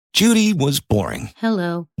Judy was boring.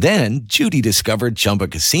 Hello. Then Judy discovered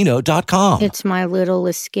ChumbaCasino.com. It's my little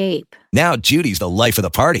escape. Now Judy's the life of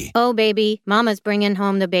the party. Oh, baby, mama's bringing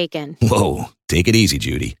home the bacon. Whoa, take it easy,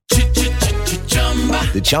 Judy.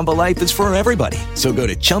 The Chumba life is for everybody. So go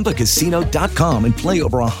to ChumbaCasino.com and play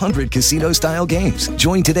over 100 casino-style games.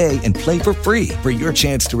 Join today and play for free for your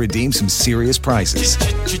chance to redeem some serious prizes.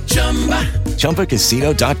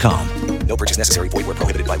 ChumbaCasino.com. No purchase necessary. Void where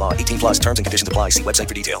prohibited by law. 18 plus terms and conditions apply. See website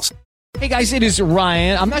for details. Hey guys, it is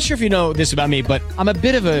Ryan. I'm not sure if you know this about me, but I'm a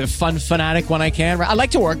bit of a fun fanatic when I can. I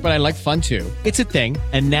like to work, but I like fun too. It's a thing.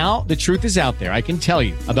 And now the truth is out there. I can tell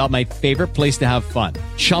you about my favorite place to have fun.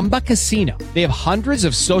 Chumba Casino. They have hundreds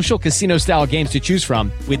of social casino style games to choose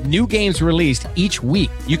from with new games released each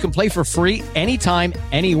week. You can play for free anytime,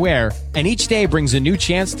 anywhere. And each day brings a new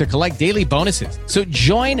chance to collect daily bonuses. So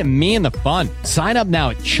join me in the fun. Sign up now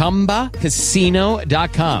at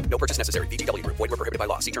ChumbaCasino.com. No purchase necessary. VGW Group. Void where prohibited by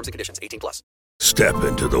law. See terms and conditions. 18 plus. Step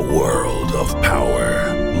into the world of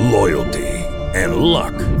power, loyalty, and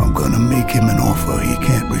luck. I'm gonna make him an offer he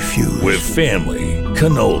can't refuse. With family,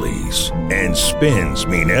 cannolis, and spins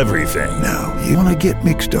mean everything. Now, you wanna get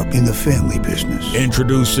mixed up in the family business.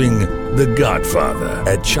 Introducing The Godfather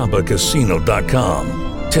at ChumbaCasino.com.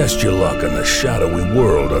 Test your luck in the shadowy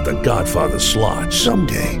world of The Godfather slot.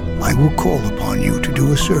 Someday, I will call upon you to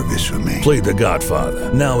do a service for me. Play The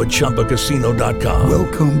Godfather now at ChumbaCasino.com.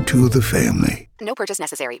 Welcome to the family. No purchase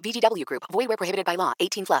necessary. VGW Group. Void where prohibited by law.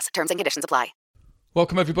 18 plus. Terms and conditions apply.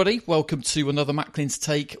 Welcome, everybody. Welcome to another Macklin's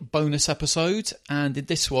Take bonus episode. And in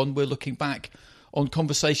this one, we're looking back on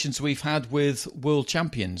conversations we've had with world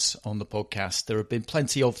champions on the podcast. There have been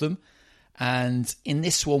plenty of them. And in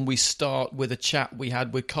this one, we start with a chat we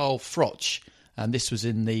had with Carl Froch. And this was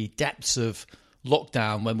in the depths of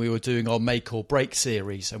lockdown when we were doing our Make or Break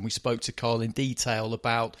series. And we spoke to Carl in detail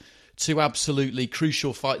about two absolutely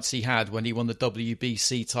crucial fights he had when he won the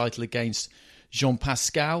WBC title against Jean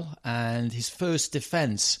Pascal and his first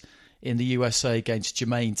defence in the USA against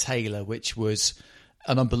Jermaine Taylor, which was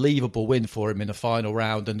an unbelievable win for him in the final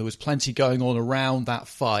round. And there was plenty going on around that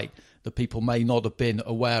fight that people may not have been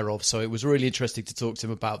aware of. So it was really interesting to talk to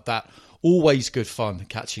him about that. Always good fun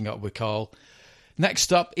catching up with Carl.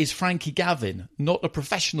 Next up is Frankie Gavin, not a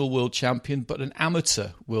professional world champion, but an amateur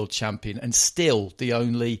world champion, and still the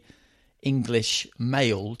only English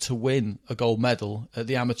male to win a gold medal at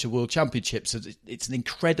the Amateur World Championships. It's an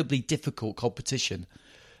incredibly difficult competition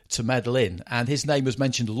to medal in. And his name was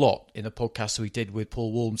mentioned a lot in a podcast we did with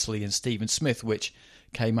Paul Walmsley and Stephen Smith, which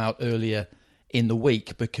came out earlier in the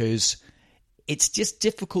week, because it's just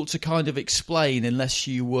difficult to kind of explain unless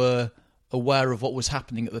you were aware of what was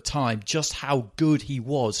happening at the time, just how good he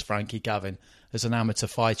was, Frankie Gavin, as an amateur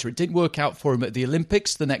fighter. It didn't work out for him at the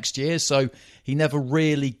Olympics the next year, so he never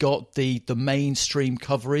really got the mainstream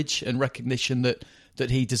coverage and recognition that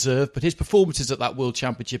he deserved. But his performances at that World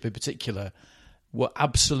Championship in particular were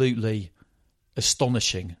absolutely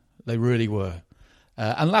astonishing. They really were.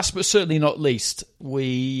 And last but certainly not least,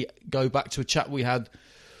 we go back to a chat we had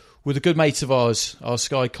with a good mate of ours, our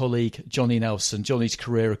Sky colleague, Johnny Nelson. Johnny's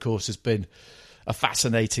career, of course, has been a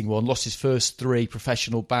fascinating one. Lost his first 3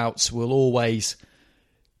 professional bouts. Will always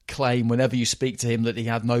claim whenever you speak to him that he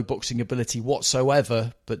had no boxing ability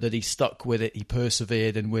whatsoever, but that he stuck with it, he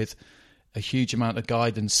persevered, and with a huge amount of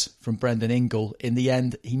guidance from Brendan Ingle, in the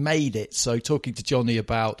end, he made it. So talking to Johnny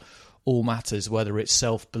about all matters, whether it's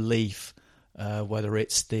self-belief, whether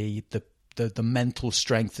it's the mental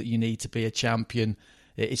strength that you need to be a champion,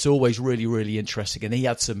 it's always really, really interesting. And he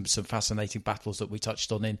had some fascinating battles that we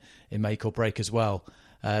touched on in Make or Break as well.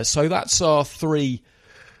 So that's our three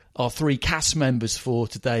cast members for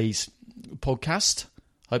today's podcast.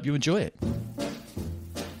 Hope you enjoy it.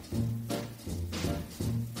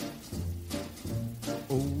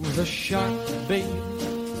 Oh, the shark, babe,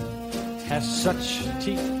 has such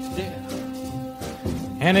teeth, dear,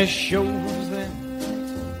 and it shows them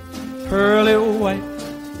pearly white.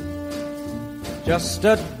 Just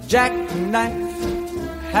a jackknife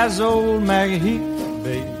has old Maggie Heath,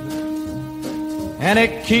 babe, and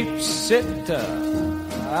it keeps it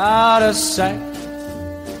out of sight.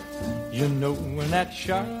 You know when that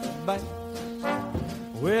shark bites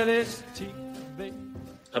with its teeth, babe.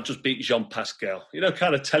 I've just beat Jean Pascal.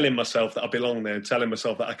 Kind of telling myself that I belong there and telling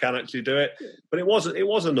myself that I can actually do it. But it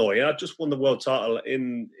was annoying. I just won the world title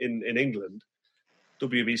in England.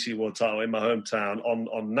 WBC world title in my hometown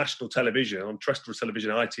on national television, on terrestrial television,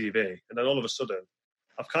 ITV. And then all of a sudden,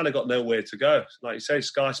 I've kind of got nowhere to go. Like you say,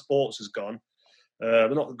 Sky Sports has gone. They're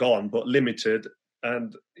not gone, but limited.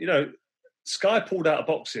 And, Sky pulled out of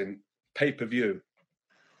boxing pay-per-view.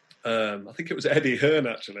 I think it was Eddie Hearn,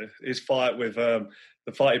 actually, his fight with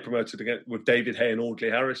the fight he promoted with David Hay and Audley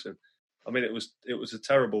Harrison. I mean, it was a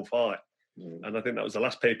terrible fight. And I think that was the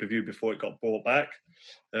last pay-per-view before it got brought back.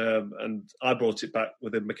 And I brought it back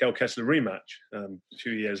with a Mikhail Kessler rematch a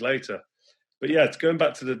few years later. But yeah, going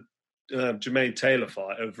back to the Jermaine Taylor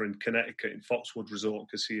fight over in Connecticut, in Foxwood Resort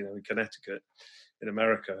Casino in Connecticut, in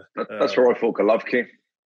America. That's where I fought Golovkin.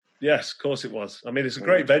 Yes, of course it was. I mean, it's a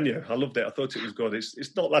great venue. I loved it. I thought it was good.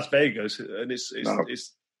 It's not Las Vegas, and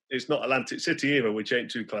it's not Atlantic City either, which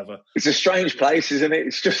ain't too clever. It's a strange place, isn't it?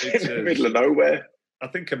 It's just in the middle of nowhere. I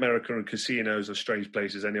think America and casinos are strange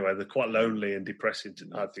places anyway. They're quite lonely and depressing.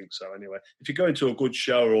 I think so anyway. If you go into a good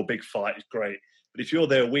show or a big fight, it's great. But if you're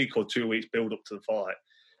there a week or 2 weeks build up to the fight,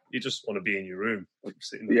 you just want to be in your room.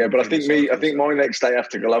 Yeah, but I think my next day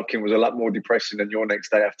after Golovkin was a lot more depressing than your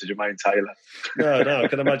next day after Jermaine Taylor. No, I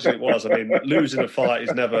can imagine it was. I mean, losing a fight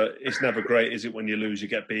is never great, is it? When you lose, you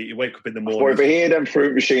get beat. You wake up in the morning. Boy, but hear them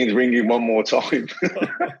fruit machines ringing one more time.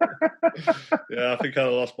 Yeah, I think I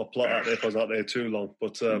lost my plot out there if I was out there too long.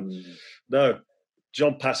 But no,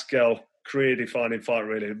 Jean Pascal, career-defining fight,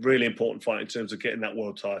 really important fight in terms of getting that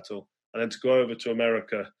world title. And then to go over to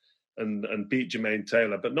America and beat Jermaine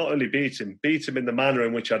Taylor, but not only beat him in the manner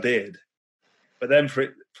in which I did, but then for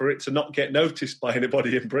it to not get noticed by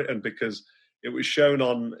anybody in Britain, because it was shown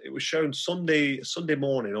Sunday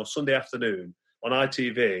morning or Sunday afternoon on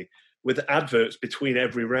ITV with adverts between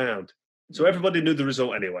every round. So everybody knew the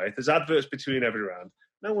result anyway. There's adverts between every round.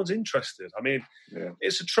 No one's interested. I mean,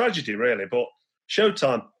 It's a tragedy really, but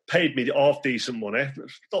Showtime paid me half-decent money.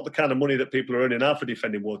 It's not the kind of money that people are earning now for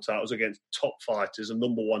defending world titles against top fighters and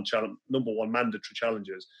number one mandatory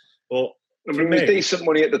challengers. But I mean, it was decent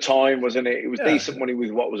money at the time, wasn't it? It was decent money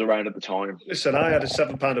with what was around at the time. Listen, I had a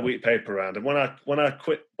 £7 a week paper round, and when I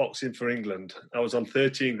quit boxing for England, I was on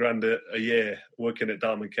 13 grand a year working at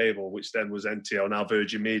Diamond Cable, which then was NTO, now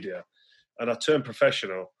Virgin Media, and I turned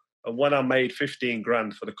professional. And when I made 15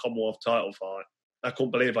 grand for the Commonwealth title fight, I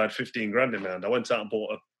couldn't believe I had 15 grand in my hand. I went out and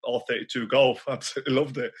bought a R32 Golf. I absolutely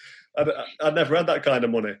loved it. I'd never had that kind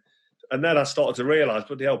of money. And then I started to realise,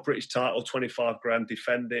 but the old British title, 25 grand,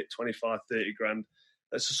 defend it, 25, 30 grand.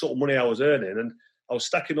 That's the sort of money I was earning. And I was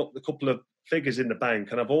stacking up a couple of figures in the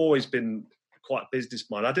bank. And I've always been quite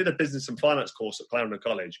business-minded. I did a business and finance course at Clarendon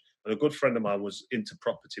College. And a good friend of mine was into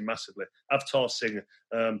property massively. Avtar Singh,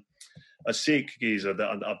 a Sikh geezer that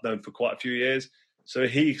I've known for quite a few years. So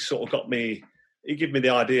he sort of got me... He gave me the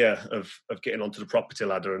idea of getting onto the property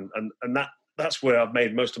ladder, and that's where I've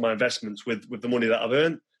made most of my investments with the money that I've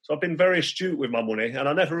earned. So I've been very astute with my money, and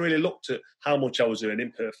I never really looked at how much I was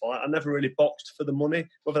earning per fight. I never really boxed for the money,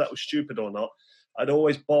 whether that was stupid or not. I'd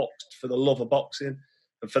always boxed for the love of boxing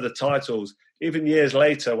and for the titles. Even years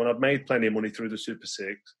later, when I'd made plenty of money through the Super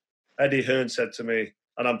Six, Eddie Hearn said to me,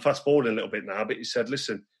 and I'm fast-forwarding a little bit now, but he said,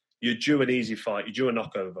 listen, you're due an easy fight, you're due a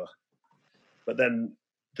knockover. But then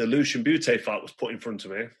the Lucian Butte fight was put in front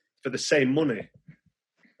of me for the same money.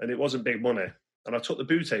 And it wasn't big money. And I took the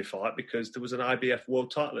Butte fight because there was an IBF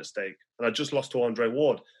world title at stake. And I just lost to Andre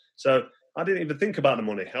Ward. So I didn't even think about the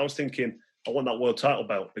money. I was thinking, I want that world title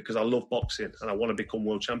belt because I love boxing and I want to become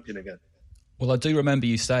world champion again. Well, I do remember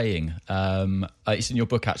you saying, it's in your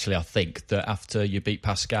book actually, I think, that after you beat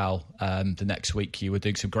Pascal, the next week you were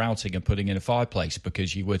doing some grouting and putting in a fireplace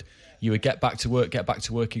because you would get back to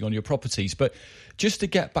working on your properties. But just to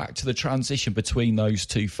get back to the transition between those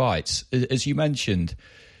two fights, as you mentioned,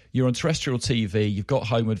 you're on terrestrial TV, you've got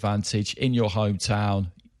home advantage in your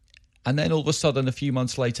hometown, and then all of a sudden, a few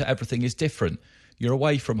months later, everything is different. You're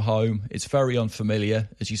away from home, it's very unfamiliar.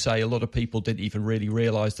 As you say, a lot of people didn't even really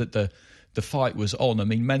realise that the fight was on. I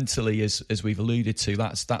mean, mentally, as we've alluded to,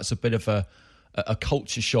 that's a bit of a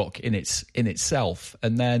culture shock in itself.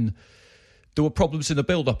 And then there were problems in the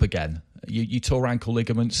build-up again. You tore ankle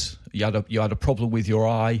ligaments. You had a problem with your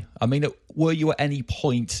eye. I mean, were you at any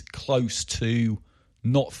point close to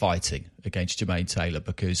not fighting against Jermaine Taylor?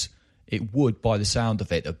 Because it would, by the sound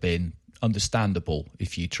of it, have been understandable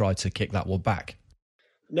if you tried to kick that one back.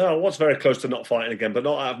 No, I was very close to not fighting again, but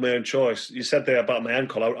not out of my own choice. You said there about my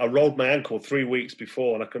ankle. I rolled my ankle 3 weeks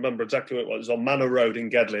before, and I can remember exactly what it was. It was on Manor Road in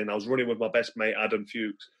Gedling. I was running with my best mate, Adam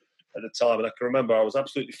Fuchs, at the time, and I can remember I was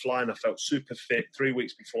absolutely flying. I felt super fit 3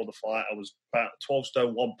 weeks before the fight. I was about 12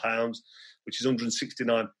 stone 1 pound, which is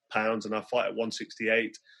 169 pounds, and I fight at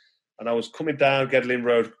 168. And I was coming down Gedling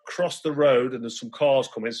Road, crossed the road, and there's some cars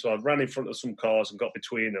coming, so I ran in front of some cars and got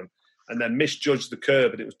between them, and then misjudged the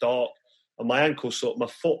curb, and it was dark. And my ankle my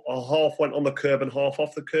foot half went on the curb and half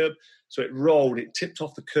off the curb. So it tipped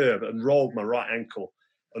off the curb and rolled my right ankle.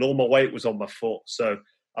 And all my weight was on my foot. So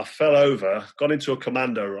I fell over, got into a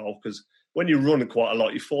commando roll, because when you run quite a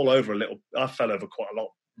lot, you fall over a little. I fell over quite a lot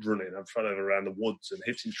running. I've run around the woods and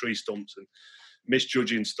hitting tree stumps and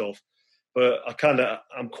misjudging stuff. But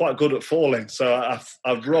I'm quite good at falling. So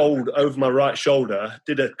I've rolled over my right shoulder,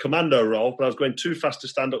 did a commando roll, but I was going too fast to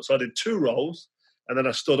stand up. So I did 2 rolls and then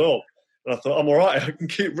I stood up and I thought, I'm all right, I can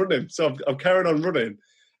keep running. So I'm carrying on running.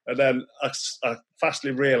 And then I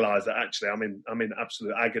fastly realised that actually I'm in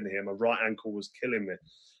absolute agony here. My right ankle was killing me.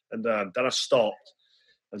 And then I stopped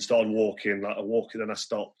and started walking. Like I walked, and I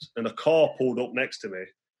stopped. And a car pulled up next to me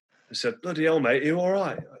and said, "Bloody hell, mate, are you all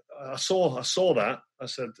right?" I saw that. I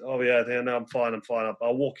said, "Oh yeah, no, I'm fine.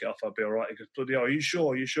 I'll walk it off. I'll be all right." He goes, "Bloody hell, are you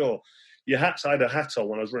sure? Your hat's." I had a hat on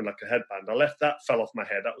when I was running, like a headband. I left that, fell off my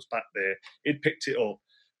head. That was back there. He'd picked it up.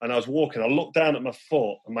 And I was walking. I looked down at my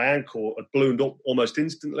foot, and my ankle had ballooned up almost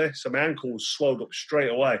instantly. So my ankle was swelled up straight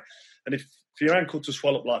away. And if for your ankle to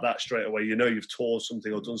swell up like that straight away, you know you've torn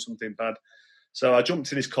something or done something bad. So I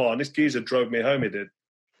jumped in his car, and this geezer drove me home. He did.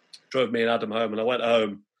 Drove me and Adam home, and I went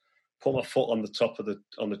home, put my foot on the top of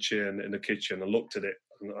the chair in the kitchen, and looked at it,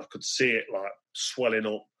 and I could see it like swelling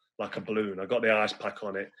up like a balloon. I got the ice pack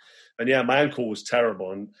on it, and yeah, my ankle was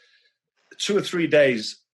terrible. And 2 or 3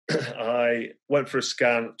 days. I went for a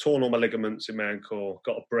scan, torn all my ligaments in my ankle,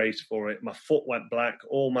 got a brace for it. My foot went black,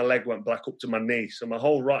 all my leg went black up to my knee. So my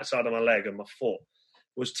whole right side of my leg and my foot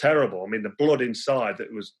was terrible. I mean, the blood inside,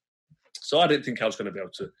 it was. So I didn't think I was going to be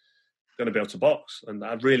able to box, and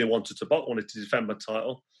I really wanted to box. I wanted to defend my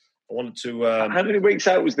title. I wanted to. How many weeks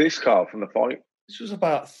out was this, Carl, from the fight? This was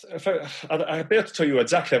about. I'd be able to tell you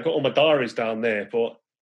exactly. I've got all my diaries down there, but.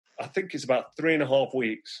 I think it's about 3.5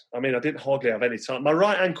 weeks. I mean, I didn't hardly have any time. My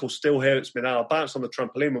right ankle still hurts me now. I bounce on the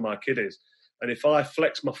trampoline with my kiddies, and if I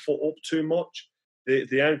flex my foot up too much,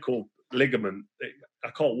 the ankle ligament,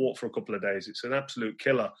 I can't walk for a couple of days. It's an absolute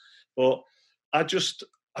killer. But I just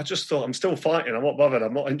thought, I'm still fighting. I'm not bothered.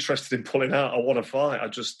 I'm not interested in pulling out. I want to fight.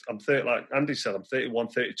 I'm 30, like Andy said, I'm 31,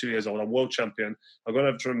 32 years old. I'm world champion. I'm going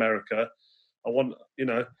over to America.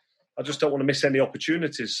 I just don't want to miss any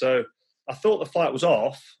opportunities. So I thought the fight was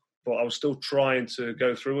off, but I was still trying to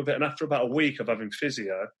go through with it. And after about a week of having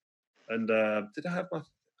physio, and I don't know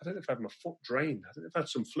if I had my foot drained. I don't know if I had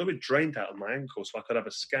some fluid drained out of my ankle so I could have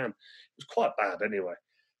a scan. It was quite bad anyway.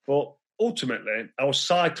 But ultimately, I was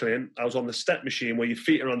cycling. I was on the step machine where your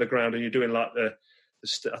feet are on the ground and you're doing like I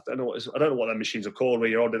don't know what them machines are called, where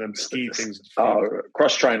you're holding them ski things.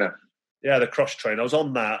 Cross trainer. Yeah, the cross trainer. I was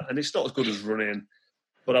on that, and it's not as good as running.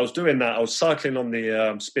 But I was doing that. I was cycling on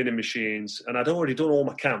the spinning machines, and I'd already done all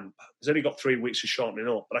my camp. I've only got 3 weeks of sharpening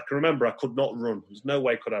up. But I can remember I could not run. There's no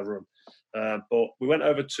way could I run. But we went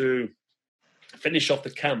over to finish off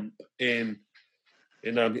the camp in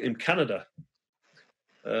Canada.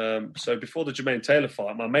 So before the Jermaine Taylor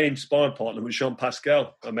fight, my main sparring partner was Jean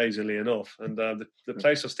Pascal, amazingly enough. And the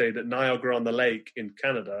place I stayed at, Niagara-on-the-Lake in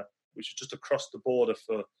Canada, which is just across the border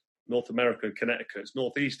for North America and Connecticut. It's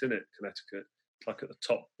northeast, isn't it, Connecticut? Like at the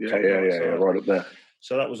top. Yeah, right up there.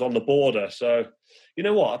 So that was on the border. So, you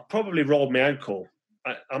know what? I probably rolled my ankle.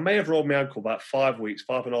 I may have rolled my ankle about 5.5 weeks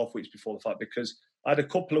before the fight, because I had a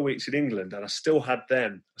couple of weeks in England and I still had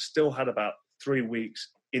about 3 weeks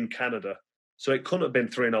in Canada. So it couldn't have been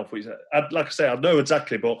 3.5 weeks. Like I say, I know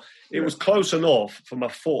exactly, but it was close enough for my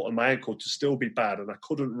foot and my ankle to still be bad, and I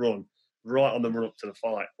couldn't run right on the run up to the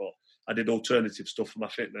fight. But I did alternative stuff for my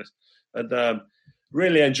fitness. And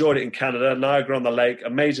really enjoyed it in Canada, Niagara-on-the-Lake,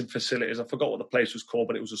 amazing facilities. I forgot what the place was called,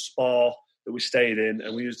 but it was a spa that we stayed in,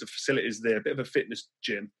 and we used the facilities there, a bit of a fitness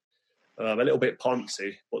gym, a little bit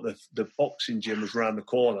poncy, but the boxing gym was around the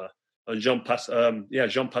corner. And Jean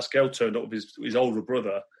Pascal turned up with his older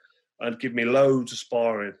brother and give me loads of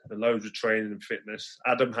sparring and loads of training and fitness.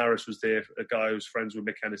 Adam Harris was there, a guy who's friends with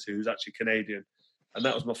McKenzie, who's actually Canadian. And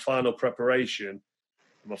that was my final preparation,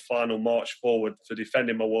 my final march forward for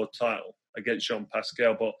defending my world title against Jean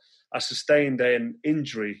Pascal. But I sustained an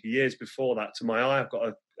injury years before that to my eye. I've got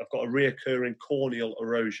a reoccurring corneal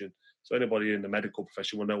erosion. So anybody in the medical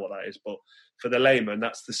profession will know what that is. But for the layman,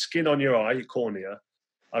 that's the skin on your eye, your cornea.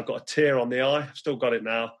 I've got a tear on the eye. I've still got it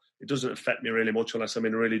now. It doesn't affect me really much unless I'm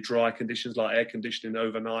in really dry conditions like air conditioning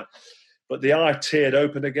overnight. But the eye teared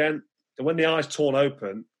open again. And when the eye's torn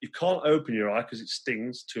open, you can't open your eye because it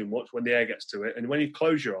stings too much when the air gets to it. And when you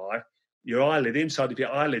close your eyelid, the inside of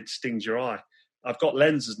your eyelid stings your eye. I've got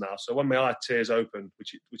lenses now, so when my eye tears open,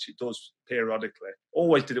 which it does periodically,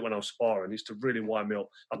 always did it when I was sparring. It used to really wind me up.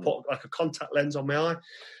 I put like a contact lens on my eye.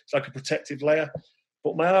 It's like a protective layer.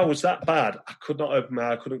 But my eye was that bad. I could not open my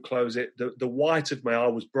eye. I couldn't close it. The white of my eye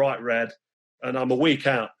was bright red, and I'm a week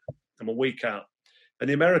out. And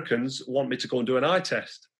the Americans want me to go and do an eye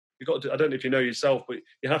test. You got to, I don't know if you know yourself, but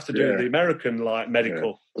you have to do the American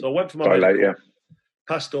medical. Yeah. So I went for my medical.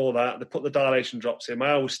 Passed all that. They put the dilation drops in.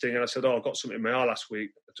 My eye was stinging. I said, "Oh, I got something in my eye last week."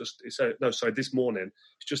 He said, "No, sorry, this morning.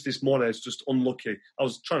 It's just this morning. It's just unlucky. I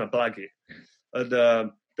was trying to blag it."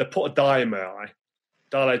 And they put a dye in my eye,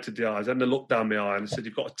 dilated the eyes. Then they looked down my eye and they said,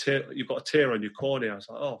 "You've got a tear on your cornea." I was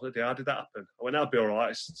like, "Oh, bloody, how did that happen?" I went, "I'll be all right.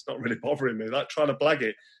 It's not really bothering me." Like trying to blag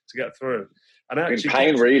it to get through. And actually, in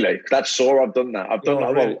pain, really. That's sore. I've done that. I've done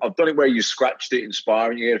that. Really? Well, I've done it where you scratched it in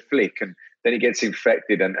sparring, you get a flick, and then it gets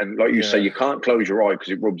infected. And like you say, you can't close your eye because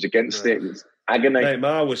it rubs against it. It's agony. Mate,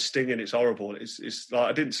 my eye was stinging. It's horrible. It's like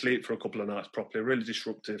I didn't sleep for a couple of nights properly. Really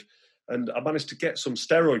disruptive. And I managed to get some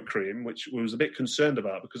steroid cream, which I was a bit concerned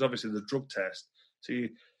about because obviously the drug test. So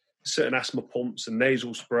certain asthma pumps and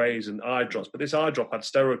nasal sprays and eye drops. But this eye drop had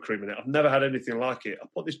steroid cream in it. I've never had anything like it. I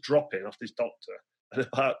put this drop in off this doctor. And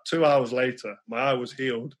about 2 hours later, my eye was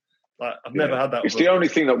healed. Like I've never had that. It's the only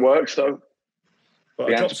thing that works, though. But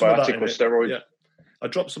the antibiotic or steroid. Yeah. I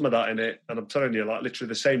dropped some of that in it, and I'm telling you, like literally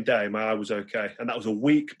the same day, my eye was okay. And that was a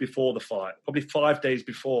week before the fight, probably 5 days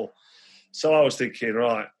before. So I was thinking,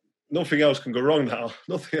 right, nothing else can go wrong now.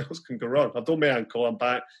 Nothing else can go wrong. I've done my ankle, I'm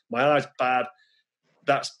back. My eye's bad.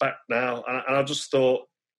 That's back now. And I just thought,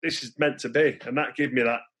 this is meant to be. And that gave me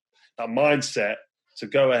that mindset to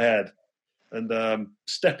go ahead and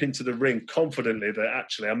step into the ring confidently that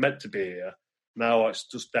actually I'm meant to be here. Now it's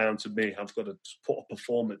just down to me. I've got to just put a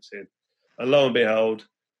performance in. And lo and behold,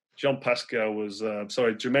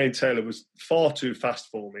 Jermaine Taylor was far too fast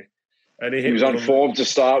for me. And he was on form to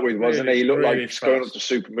start with, wasn't he? He looked really like he's going up to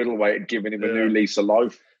super middleweight and giving him a new lease of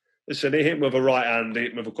life. Listen, he hit me with a right hand, he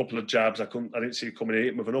hit me with a couple of jabs. I didn't see it coming. He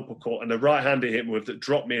hit me with an uppercut. And the right hand he hit me with that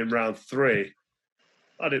dropped me in round 3.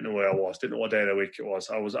 I didn't know where I was, didn't know what day of the week it was.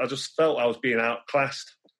 I just felt I was being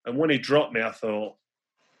outclassed. And when he dropped me, I thought,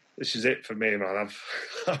 this is it for me, man.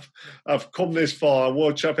 I've come this far. I'm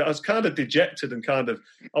world champion. I was kind of dejected and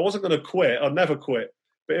I wasn't going to quit. I'd never quit.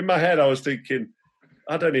 But in my head, I was thinking,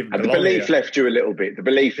 I don't even belong the belief here. left you a little bit. The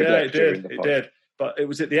belief had left you in the fight. It did. But it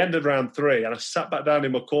was at the end of round 3, and I sat back down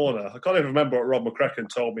in my corner. I can't even remember what Rob McCracken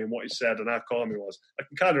told me and what he said and how calm he was. I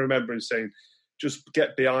can kind of remember him saying, just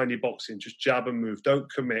get behind your boxing, just jab and move.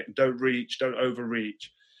 Don't commit, don't reach, don't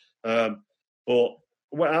overreach. But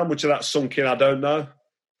how much of that sunk in, I don't know.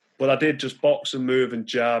 But I did just box and move and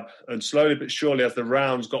jab. And slowly but surely, as the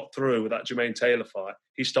rounds got through with that Jermaine Taylor fight,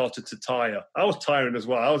 he started to tire. I was tiring as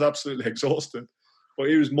well. I was absolutely exhausted. But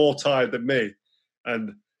he was more tired than me.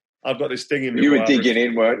 And I've got this thing in me. You were digging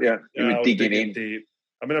in, weren't you? You were digging in deep.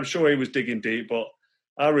 I mean, I'm sure he was digging deep, but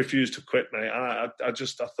I refused to quit, mate. I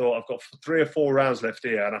thought I've got 3 or 4 rounds left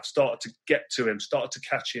here, and I've started to get to him, started to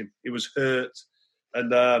catch him. He was hurt.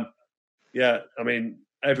 And, I mean,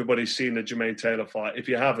 everybody's seen the Jermaine Taylor fight. If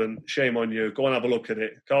you haven't, shame on you. Go and have a look at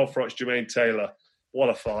it. Carl Froch, Jermaine Taylor. What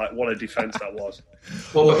a fight. What a defence that was.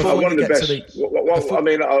 Well, one of the best.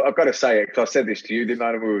 I've got to say it, because I said this to you, didn't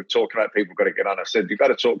I? When we were talking about people got to get on. I said, you've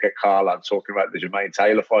got to get Carl on talking about the Jermaine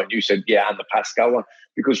Taylor fight. And you said, yeah, and the Pascal one.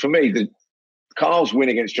 Because for me, Carl's win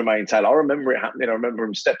against Jermaine Taylor, I remember it happening. I remember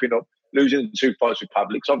him stepping up, losing 2 fights with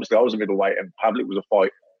Pavlik. So obviously, I was a middleweight, and Pavlik was a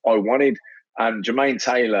fight I wanted. And Jermaine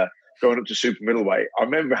Taylor going up to super middleweight, I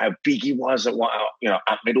remember how big he was at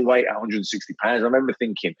middleweight, at 160 pounds. I remember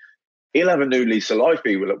thinking, he'll have a new lease of life,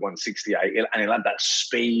 he will, at 168, and he'll have that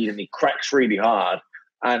speed, and he cracks really hard.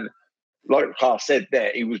 And like Carl said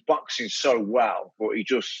there, he was boxing so well, but he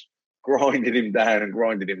just grinded him down.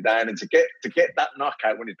 And to get that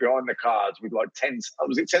knockout when he's behind the cards with like 10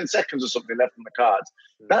 seconds or something left on the cards,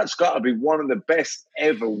 that's got to be one of the best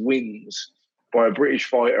ever wins by a British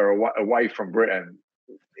fighter away from Britain.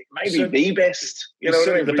 Maybe the best. You know,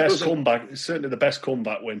 certainly the best comeback. It's certainly the best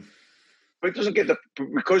comeback win. But it doesn't get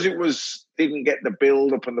because it didn't get the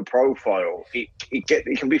build up and the profile. It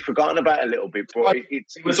can be forgotten about a little bit, but it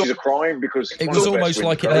was a crime because it was almost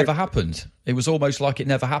like it never happened. It was almost like it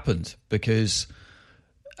never happened because,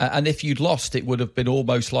 and if you'd lost, it would have been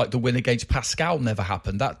almost like the win against Pascal never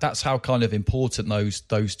happened. That's how kind of important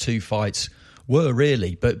those 2 fights were,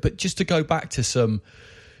 really. But just to go back to some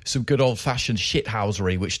good old-fashioned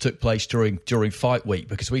shithousery which took place during fight week,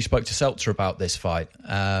 because we spoke to Seltzer about this fight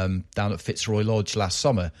down at Fitzroy Lodge last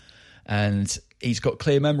summer, and he's got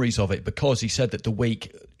clear memories of it because he said that the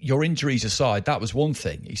week, your injuries aside, that was one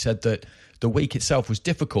thing. He said that the week itself was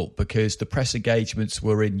difficult because the press engagements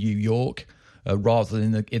were in New York rather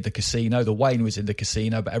than in the casino. The Wayne was in the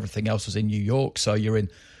casino, but everything else was in New York, so you're in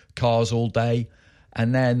cars all day.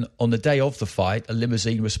 And then on the day of the fight, a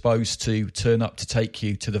limousine was supposed to turn up to take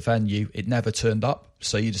you to the venue. It never turned up,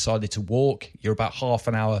 so you decided to walk. You're about half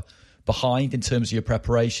an hour behind in terms of your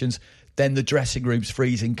preparations. Then the dressing room's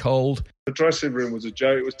freezing cold. The dressing room was a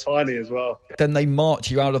joke. It was tiny as well. Then they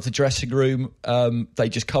march you out of the dressing room. They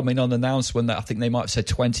just come in unannounced when I think they might have said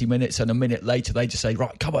 20 minutes, and a minute later they just say,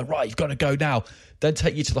 right, come on, right, you've got to go now. Then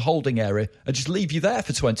take you to the holding area and just leave you there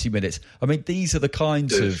for 20 minutes. I mean, these are the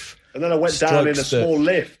kinds of... And then I went down in a small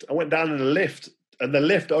lift. I went down in a lift, and the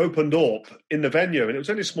lift opened up in the venue, and it was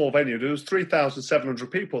only a small venue. There was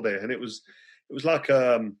 3,700 people there, and it was like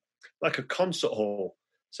a concert hall.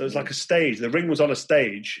 So it was like a stage. The ring was on a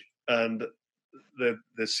stage, and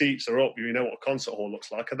the seats are up. You know what a concert hall looks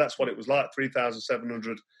like, and that's what it was like.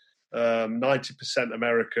 3,700, 90%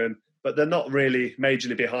 American, but they're not really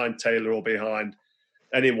majorly behind Taylor or behind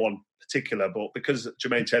anyone particular. But because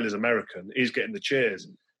Jermaine Taylor's American, he's getting the cheers.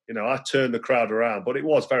 You know, I turned the crowd around, but it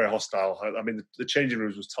was very hostile. I mean, the changing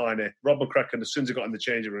rooms was tiny. Rob McCracken, as soon as he got in the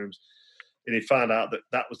changing rooms, and he found out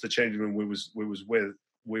that was the changing room we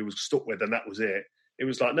was stuck with, and that was it. It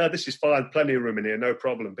was like, no, this is fine, plenty of room in here, no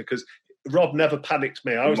problem. Because Rob never panicked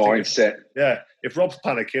me. I was mindset. Thinking, if Rob's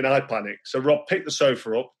panicking, I panic. So Rob picked the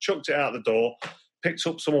sofa up, chucked it out the door, picked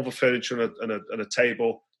up some other furniture and a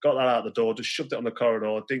table, got that out the door, just shoved it on the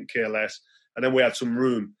corridor, didn't care less. And then we had some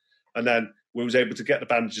room. And then we was able to get the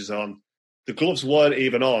bandages on. The gloves weren't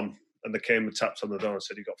even on. And they came and tapped on the door and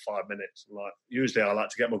said, "You got 5 minutes." I'm like, usually I like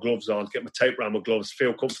to get my gloves on, get my tape around my gloves,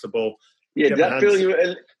 feel comfortable. Yeah, did that feel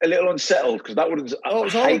you a little unsettled? Because that wouldn't. I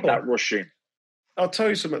hate that rushing. I'll tell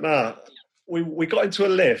you something now. We got into a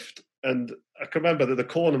lift, and I can remember that the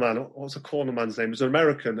corner man. What was the corner man's name? It was an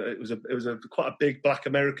American. It was quite a big black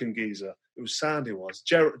American geezer. It was sound. He was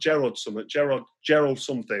Gerald something.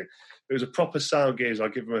 It was a proper sound geezer. I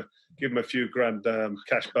give him a few grand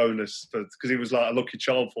cash bonus because he was like a lucky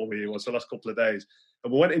charm for me. He was the last couple of days,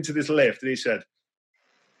 and we went into this lift, and he said,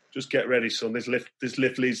 "Just get ready, son. This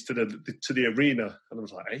lift leads to the arena." And I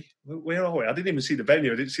was like, "Hey, where are we?" I didn't even see the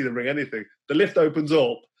venue. I didn't see the ring, anything. The lift opens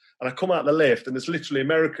up, and I come out the lift, and there's literally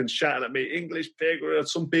Americans shouting at me, "English pig!"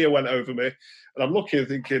 Some beer went over me, and I'm looking,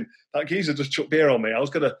 thinking that geezer just chucked beer on me. I was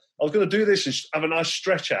gonna do this and have a nice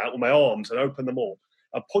stretch out with my arms and open them up.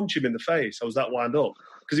 I'd punch him in the face. I was that wound up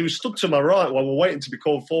because he was stood to my right while we're waiting to be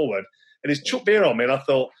called forward, and he's chucked beer on me, and I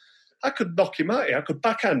thought, I could knock him out here. I could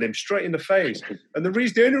backhand him straight in the face. And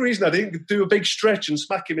the only reason I didn't do a big stretch and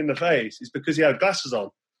smack him in the face is because he had glasses on.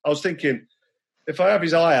 I was thinking, if I have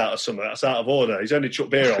his eye out or something, that's out of order. He's only chucked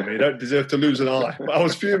beer on me. He don't deserve to lose an eye. But I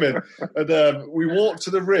was fuming. And we walked to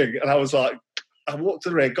the ring, and I walked to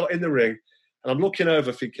the ring, got in the ring, and I'm looking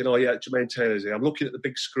over thinking, oh, yeah, Jermaine Taylor's here. I'm looking at the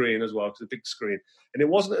big screen as well, because the big screen. And it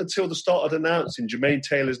wasn't until they started announcing Jermaine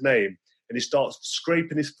Taylor's name, and he starts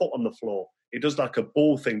scraping his foot on the floor. He does like a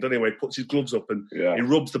ball thing, doesn't he, where he puts his gloves up and he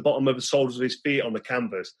rubs the bottom of the soles of his feet on the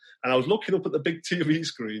canvas. And I was looking up at the big TV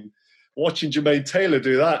screen, watching Jermaine Taylor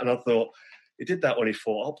do that, and I thought, he did that when he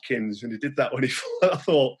fought Hopkins, and he did that when he fought... I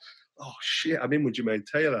thought, oh, shit, I'm in with Jermaine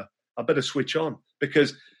Taylor. I better switch on.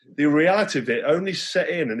 Because the reality of it only set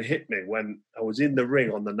in and hit me when I was in the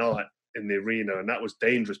ring on the night in the arena, and that was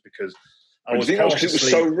dangerous because I was half asleep. It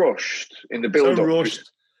was so rushed in the build-up.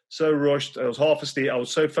 So rushed. I was half asleep. I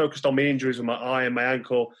was so focused on my injuries with my eye and my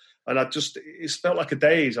ankle, and it felt like a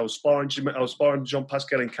daze. I was sparring Jean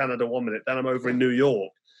Pascal in Canada 1 minute, then I'm over in New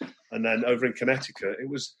York, and then over in Connecticut. It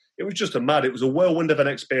was just it was a whirlwind of an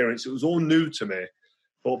experience. It was all new to me,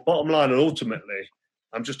 but bottom line, and ultimately,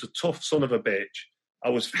 I'm just a tough son of a bitch. I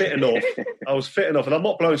was fit enough, and I'm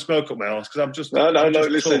not blowing smoke up my arse because I'm just... No,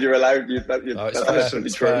 listen, tough. You're allowed. That's absolutely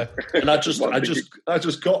true. And I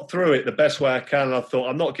just got through it the best way I can, and I thought,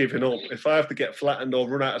 I'm not giving up. If I have to get flattened or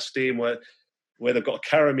run out of steam where they've got to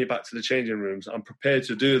carry me back to the changing rooms, I'm prepared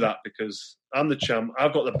to do that because I'm the champ,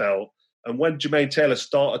 I've got the belt. And when Jermaine Taylor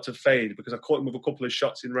started to fade, because I caught him with a couple of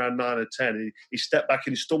shots in round 9 and 10, he stepped back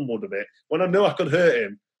and he stumbled a bit. When I knew I could hurt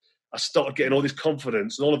him, I started getting all this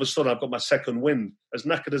confidence, and all of a sudden I've got my second wind. As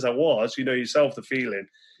knackered as I was, you know yourself the feeling.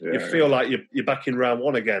 You feel like you're back in round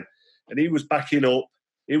 1 again. And he was backing up.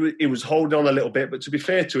 He was holding on a little bit, but to be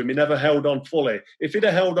fair to him, he never held on fully. If he'd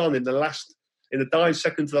have held on in the dying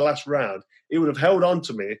seconds of the last round, he would have held on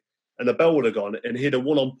to me, and the bell would have gone, and he'd have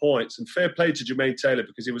won on points. And fair play to Jermaine Taylor,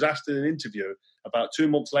 because he was asked in an interview about 2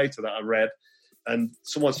 months later that I read, and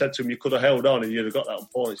someone said to him, you could have held on and you'd have got that on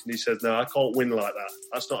points. And he says, no, I can't win like that.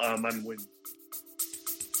 That's not how a man wins.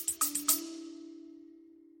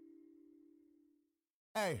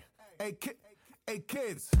 Hey,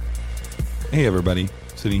 kids. Hey, everybody.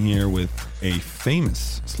 Sitting here with a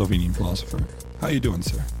famous Slovenian philosopher. How you doing,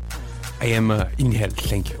 sir? I am in health,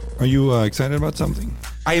 thank you. Are you excited about something?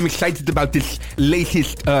 I am excited about this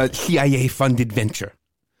latest CIA-funded venture.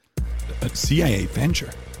 A CIA venture?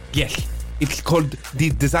 Yes. It's called the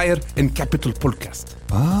Desire and Capital Podcast.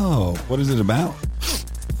 Oh, what is it about?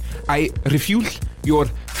 I refuse your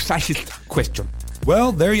fascist question.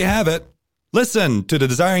 Well, there you have it. Listen to the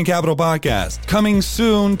Desiring Capital podcast, coming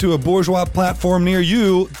soon to a bourgeois platform near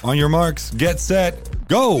you. On your marks, get set,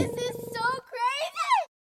 go! This is so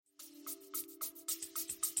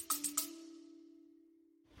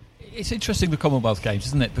crazy! It's interesting, the Commonwealth Games,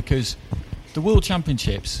 isn't it? Because the World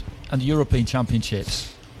Championships and the European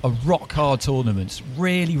Championships are rock-hard tournaments,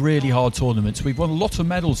 really, really hard tournaments. We've won a lot of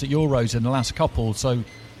medals at Euros in the last couple, so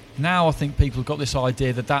now I think people have got this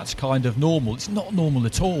idea that that's kind of normal. It's not normal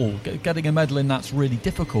at all. Getting a medal in that's really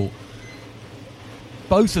difficult.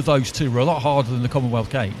 Both of those two were a lot harder than the Commonwealth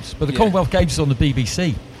Games, but the Commonwealth Games is on the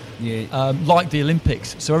BBC, like the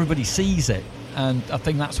Olympics, so everybody sees it, and I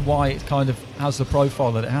think that's why it kind of has the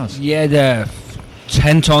profile that it has. Yeah, they're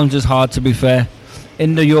 10 times as hard, to be fair.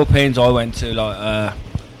 In the Europeans I went to,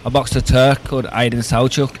 I boxed a Turk called Aiden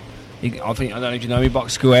Selçuk. I don't know if you know, he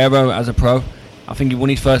boxed Guerrero as a pro. I think he won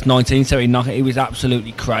his first 1970 knockout. He was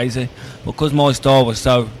absolutely crazy. Because my style was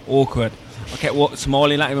so awkward, I kept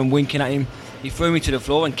smiling at him and winking at him. He threw me to the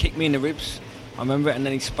floor and kicked me in the ribs. I remember it, and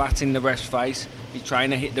then he spat in the ref's face. His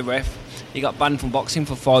trainer hit the ref. He got banned from boxing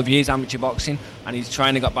for 5 years, amateur boxing, and his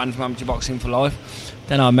trainer got banned from amateur boxing for life.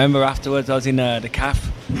 Then I remember afterwards I was in the CAF,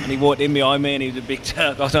 and he walked in behind me, and he was a big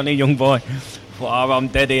Turk. I was only a young boy. I thought, I'm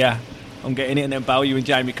dead here. I'm getting it, and then Bellew and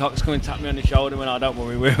Jamie Cox come and tap me on the shoulder, and I don't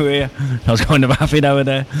worry, we're here. I was kind of happy over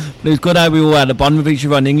there. But it was good how we all had a bond with each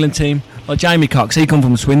other on the England team. Like Jamie Cox, he come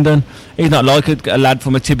from Swindon. He's not like a lad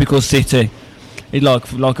from a typical city. He's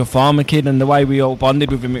like a farmer kid, and the way we all bonded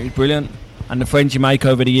with him, it was brilliant. And the friends you make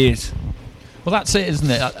over the years. Well, that's it, isn't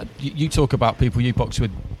it? You talk about people you box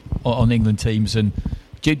with on England teams, and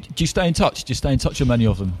do you stay in touch? Do you stay in touch with many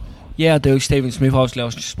of them? Yeah, I do. Stephen Smith, obviously, I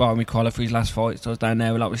was just sparring with Collar for his last fight, so I was down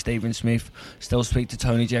there a lot with Stephen Smith. Still speak to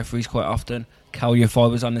Tony Jeffries quite often. Cal Yafai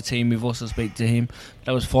was on the team with us, I speak to him.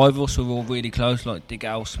 There was 5 of us who were all really close, like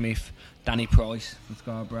Diggle Smith, Danny Price from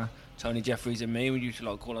Scarborough, Tony Jeffries and me. We used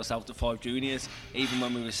to call ourselves the 5 juniors, even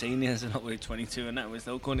when we were seniors, and we were 22 and that, we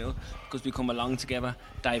still calling it, because we come along together.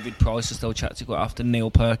 David Price, I still chat to quite often, Neil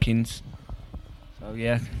Perkins. So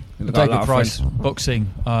yeah, David Price boxing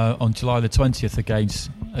on July the 20th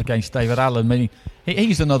against David Allen. I mean,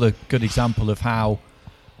 he's another good example of how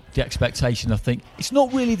the expectation, I think, it's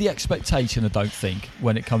not really the expectation, I don't think,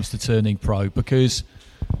 when it comes to turning pro, because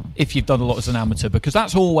if you've done a lot as an amateur, because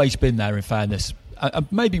that's always been there, in fairness.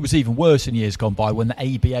 Maybe it was even worse in years gone by when the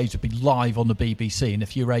ABAs would be live on the BBC, and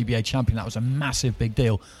if you were ABA champion, that was a massive big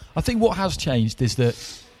deal. I think what has changed is that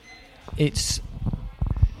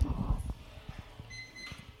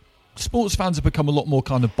sports fans have become a lot more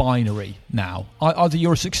kind of binary now. Either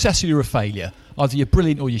you're a success or you're a failure. Either you're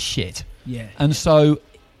brilliant or you're shit. Yeah. And so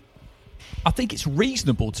I think it's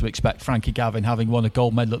reasonable to expect Frankie Gavin, having won a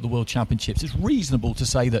gold medal at the World Championships, it's reasonable to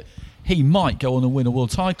say that he might go on and win a world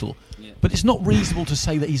title. Yeah. But it's not reasonable to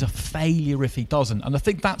say that he's a failure if he doesn't. And I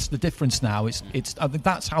think that's the difference now. I think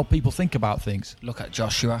that's how people think about things. Look at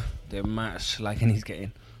Joshua, the amount of slagging he's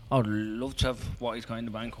getting. I'd love to have what he's got in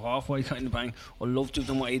the bank, or half what he's got in the bank. I'd love to have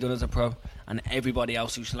done what he done as a pro, and everybody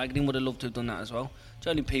else who slagged him would have loved to have done that as well. It's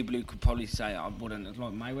only people who could probably say I wouldn't,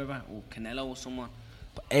 like Mayweather or Canelo or someone,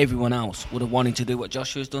 but everyone else would have wanted to do what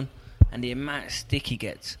Joshua's done. And the amount of stick he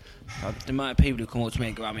gets, the amount of people who come up to me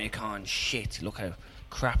and go, Amir Khan, shit, look how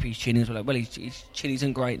crap his chin is. We're like, well, his chin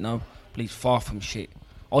isn't great, no, but he's far from shit.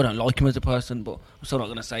 I don't like him as a person, but I'm still not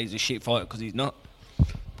going to say he's a shit fighter because he's not.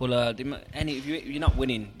 But if you're not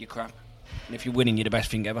winning, you're crap. And if you're winning, you're the best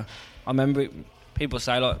thing ever. I remember people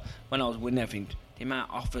say, like, when I was winning everything, the amount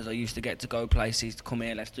of offers I used to get to go places, to come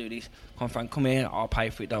here, let's do this. Come Frank, come here, I'll pay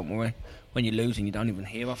for it, don't worry. When you're losing, you don't even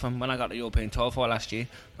hear off them. When I got the European title fight last year,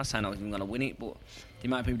 I'm not saying I was even going to win it, but the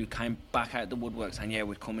amount of people who came back out the woodwork saying, yeah,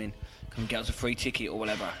 we'd come in, come get us a free ticket or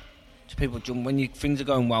whatever. So people jump, when things are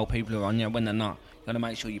going well, people are on you. When they're not, you've got to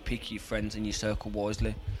make sure you pick your friends and your circle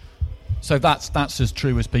wisely. So that's as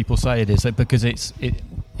true as people say it is, because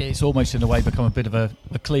it's almost in a way become a bit of a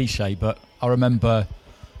cliche. But I remember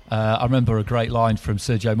a great line from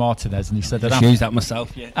Sergio Martinez, and he said that use that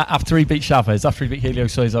myself. Yeah. After he beat Chavez, after he beat Julio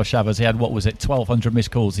Cesar Chavez, he had 1,200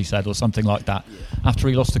 missed calls, he said, or something like that. Yeah. After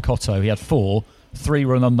he lost to Cotto, he had 4, 3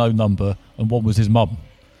 were an unknown number, and 1 was his mum.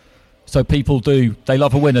 So people they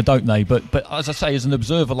love a winner, don't they? But as I say, as an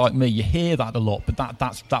observer like me, you hear that a lot, but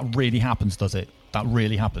that really happens, does it? That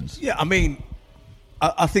really happens. Yeah, I mean,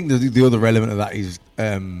 I think the other element of that is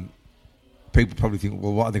people probably think,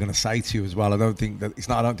 well, what are they going to say to you as well? I don't think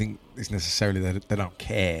it's necessarily that they don't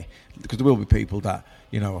care, because there will be people that,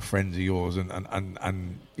 you know, are friends of yours and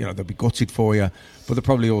you know, they'll be gutted for you, but they're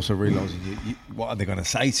probably also realising what are they going to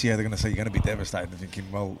say to you? They're going to say you're going to be devastated. They're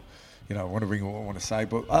thinking, well, you know, I want to ring what I want to say,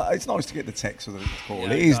 but it's nice to get the text or the call.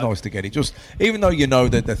 Yeah, it is nice to get it. Just even though you know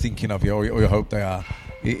that they're thinking of you, or you hope they are,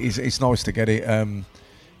 it's nice to get it.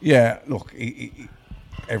 Yeah, look.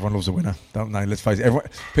 Everyone loves a winner, don't they? Let's face it.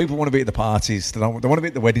 People want to be at the parties. They want to be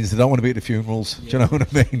at the weddings. They don't want to be at the funerals. Yeah. Do you know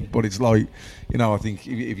what I mean? But it's like, you know, I think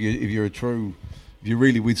if you're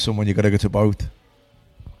really with someone, you've got to go to both. Do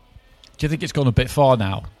you think it's gone a bit far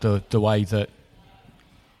now? The way that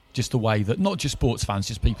not just sports fans,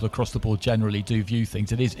 just people across the board generally do view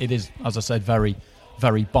things. It is, as I said, very,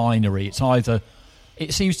 very binary. It's either.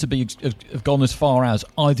 It seems to be have gone as far as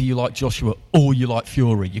either you like Joshua or you like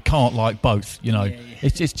Fury. You can't like both, you know. Yeah.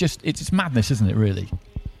 It's madness, isn't it, really?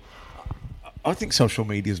 I think social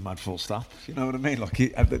media is mad, full stop. You know what I mean? Like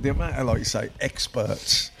the amount of, like you say,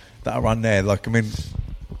 experts that are on there. Like, I mean,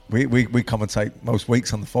 we commentate most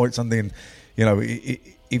weeks on the fights, and then, you know,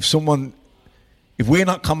 if we're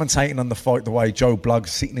not commentating on the fight the way Joe Bloggs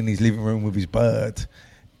sitting in his living room with his bird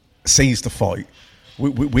sees the fight,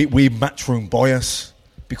 we matchroom bias,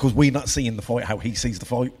 because we're not seeing the fight how he sees the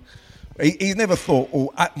fight. He's never thought,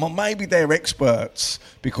 well, maybe they're experts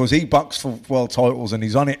because he boxed for world titles and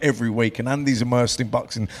he's on it every week, and Andy's immersed in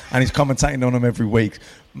boxing and he's commentating on them every week.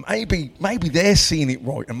 Maybe they're seeing it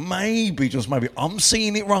right, and maybe I'm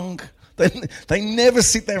seeing it wrong. They never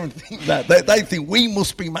sit there and think that. They think we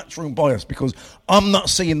must be matchroom biased because I'm not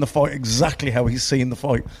seeing the fight exactly how he's seeing the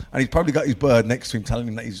fight, and he's probably got his bird next to him telling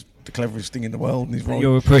him that he's the cleverest thing in the world and he's right.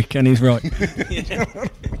 You're a prick and he's right.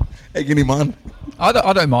 Egging him on.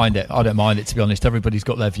 I don't mind it. I don't mind it, to be honest. Everybody's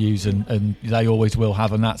got their views, and they always will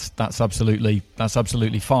have, and that's absolutely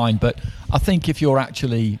fine. But I think if you're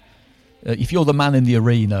actually if you're the man in the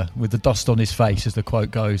arena with the dust on his face, as the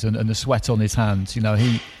quote goes, and the sweat on his hands, you know,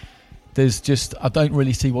 I don't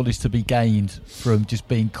really see what is to be gained from just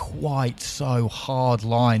being quite so hard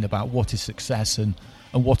line about what is success and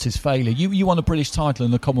what is failure. You won a British title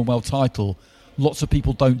and a Commonwealth title. Lots of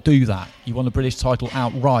people don't do that. You won a British title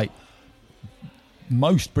outright.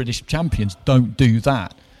 Most British champions don't do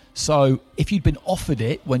that. So if you'd been offered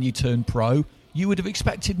it when you turned pro, you would have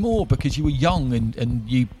expected more because you were young and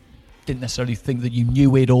you didn't necessarily think that you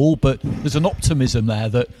knew it all, but there's an optimism there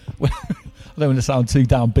that... I don't want to sound too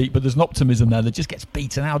downbeat, but there's an optimism there that just gets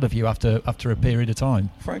beaten out of you after a period of time.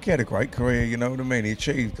 Frankie had a great career, you know what I mean? He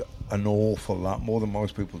achieved an awful lot, more than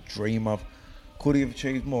most people dream of. Could he have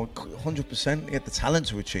achieved more? 100%. He had the talent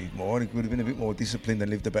to achieve more, and he would have been a bit more disciplined and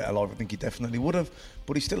lived a better life. I think he definitely would have,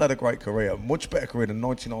 but he still had a great career, a much better career than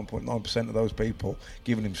 99.9% of those people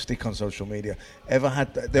giving him stick on social media ever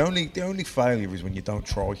had. The only failure is when you don't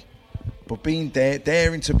try. But being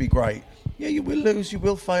daring to be great, yeah, you will lose, you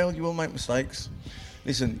will fail, you will make mistakes.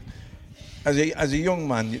 Listen, as a young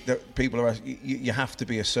man, people are asking, you have to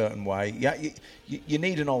be a certain way. Yeah, you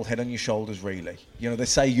need an old head on your shoulders, really. You know, they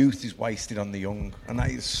say youth is wasted on the young, and that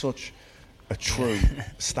is such a true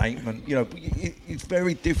statement. You know, it's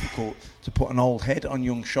very difficult to put an old head on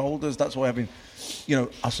young shoulders. That's why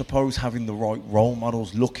I suppose having the right role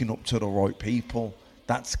models, looking up to the right people,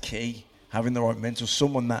 that's key. Having the right mentor,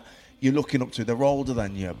 someone that you're looking up to, they're older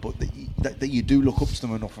than you, but that you do look up to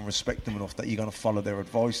them enough and respect them enough that you're going to follow their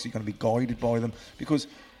advice, you're going to be guided by them. Because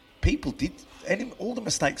people all the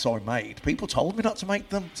mistakes I made, people told me not to make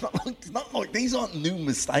them. It's not like these aren't new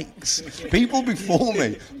mistakes. People before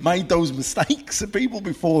me made those mistakes, and people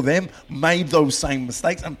before them made those same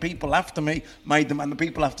mistakes, and people after me made them, and the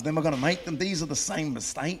people after them are going to make them. These are the same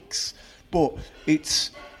mistakes. But it's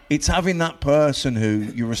having that person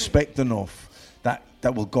who you respect enough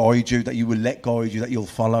that will guide you, that you will let guide you, that you'll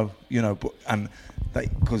follow, you know,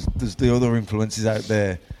 because there's the other influences out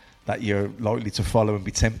there that you're likely to follow and be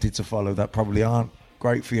tempted to follow that probably aren't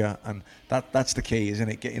great for you, and that's the key, isn't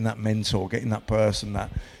it? Getting that mentor, getting that person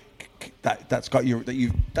that's got your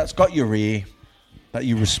ear, that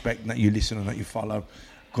you respect, and that you listen and that you follow.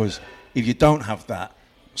 Because if you don't have that,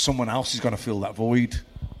 someone else is going to fill that void,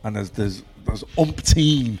 and there's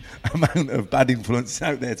umpteen amount of bad influences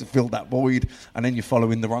out there to fill that void, and then you're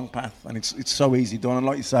following the wrong path, and it's so easy done. And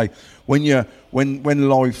like you say, when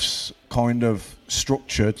life's kind of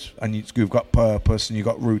structured and you've got purpose and you've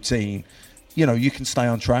got routine, you know, you can stay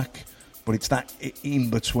on track, but it's that in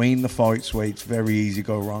between the fights where it's very easy to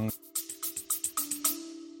go wrong.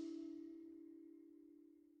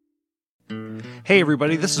 Hey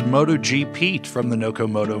everybody, this is MotoG Pete from the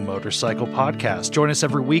Nokomoto Motorcycle Podcast. Join us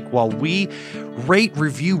every week while we rate,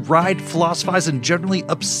 review, ride, philosophize, and generally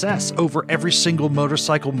obsess over every single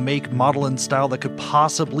motorcycle make, model, and style that could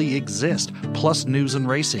possibly exist, plus news and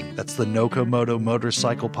racing. That's the Nokomoto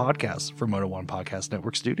Motorcycle Podcast from Moto One Podcast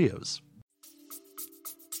Network Studios.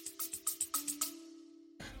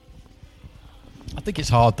 I think it's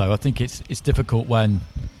hard though. I think it's difficult when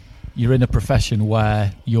you're in a profession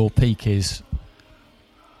where your peak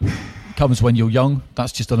comes when you're young.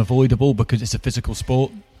 That's just unavoidable because it's a physical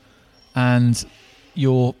sport, and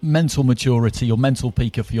your mental maturity, your mental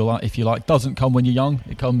peak, if you like, doesn't come when you're young.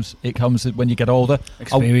 It comes when you get older.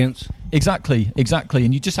 Experience. Exactly,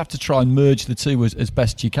 and you just have to try and merge the two as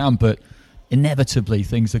best you can. But inevitably,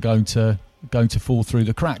 things are going to fall through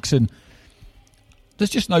the cracks, and there's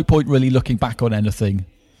just no point really looking back on anything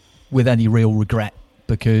with any real regret,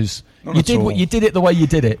 because you did it the way you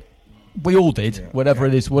did it. We all did. Yeah, whatever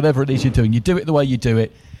it is you're doing, you do it the way you do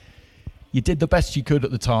it. You did the best you could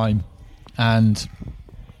at the time, and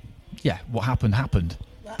what happened.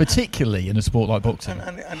 Particularly in a sport like boxing.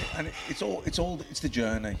 And it's the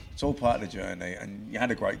journey. It's all part of the journey, and you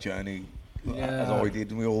had a great journey, as I did,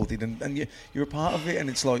 and we all did, and you're a part of it. And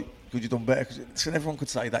it's like, could you done better? Because everyone could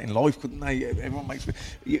say that in life, couldn't they? Everyone makes.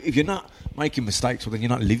 If you're not making mistakes, well, then you're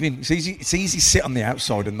not living. It's easy to sit on the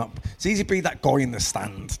outside and not. It's easy to be that guy in the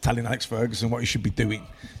stand telling Alex Ferguson what he should be doing.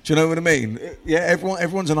 Do you know what I mean? Yeah,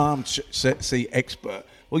 everyone's an arm-seat expert.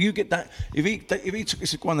 Well, you get that. If he took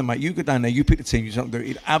this, go on then, mate. You go down there, you pick the team, you don't do it.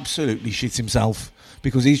 He'd absolutely shit himself,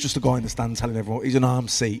 because he's just a guy in the stand telling everyone. He's an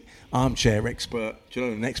armchair expert. Do you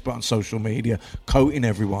know, an expert on social media, quoting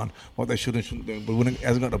everyone what they should and shouldn't do. But he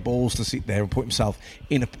hasn't got the balls to sit there and put himself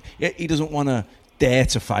in he doesn't want to dare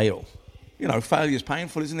to fail. You know, failure is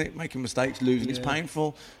painful, isn't it? Making mistakes, losing is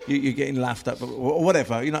painful. You're getting laughed at, or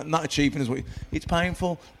whatever. You're not achieving it's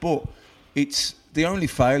painful, but it's. The only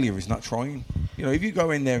failure is not trying. You know, if you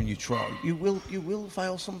go in there and you try, you will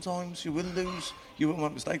fail sometimes. You will lose. You will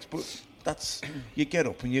make mistakes, but you get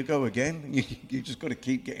up and you go again. You just got to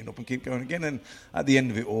keep getting up and keep going again. And at the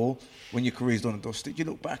end of it all, when your career's done and dusted, you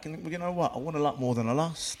look back and think, well, you know what? I won a lot more than I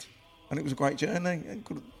lost, and it was a great journey.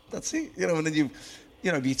 That's it. You know, and then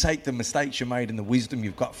if you take the mistakes you made and the wisdom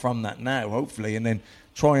you've got from that now, hopefully, and then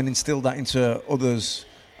try and instill that into others.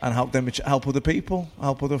 And help other people,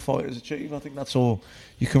 help other fighters achieve. I think that's all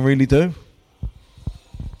you can really do.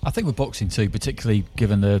 I think with boxing too, particularly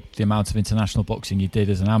given the amount of international boxing you did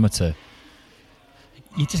as an amateur,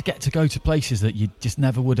 you just get to go to places that you just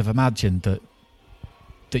never would have imagined that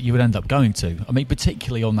you would end up going to. I mean,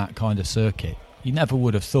 particularly on that kind of circuit. You never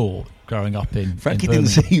would have thought growing up in Frankie didn't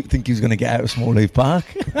think he was going to get out of Small Leaf Park.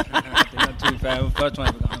 First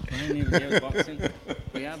time boxing.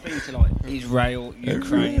 We have been to like Israel,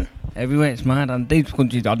 Ukraine, everywhere. It's mad. And these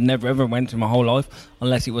countries I'd never ever went to my whole life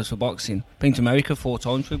unless it was for boxing. Been to America 4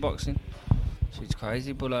 times through boxing. So it's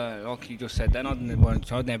crazy. But like you just said, then I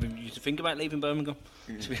never used to think about leaving Birmingham,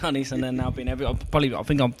 to be honest. And then now I've been I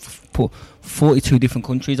think I've put 42 different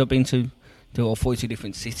countries I've been to, or 42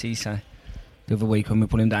 different cities. So the other week when we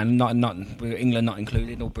put him down, not England not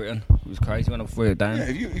included, or Britain. It was crazy when I threw it down. Yeah,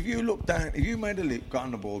 if you look down, if you made got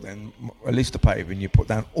on the ball, then a list of paper, and you put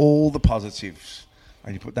down all the positives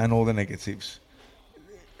and you put down all the negatives,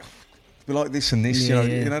 it'd be like this and this, you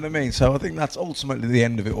know what I mean? So I think that's ultimately the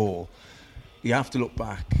end of it all. You have to look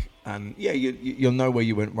back, and you'll know where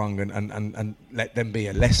you went wrong, and let them be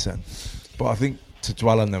a lesson. But I think to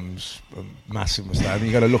dwell on them's a massive mistake. I mean,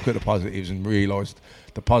 you got to look at the positives and realise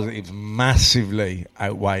the positives massively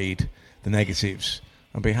outweighed the negatives,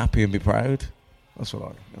 and be happy and be proud. That's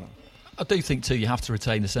what I do think too, you have to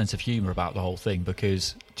retain a sense of humour about the whole thing,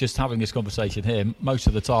 because just having this conversation here, most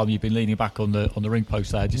of the time you've been leaning back on the ring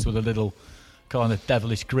post there, just with a little kind of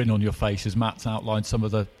devilish grin on your face as Matt's outlined some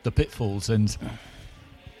of the pitfalls. And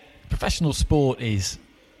professional sport is,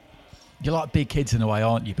 you're like big kids in a way,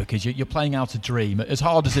 aren't you? Because you're playing out a dream. As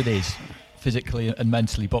hard as it is, physically and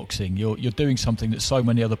mentally, boxing, you're doing something that so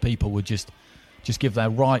many other people would just give their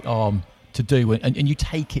right arm to do, and you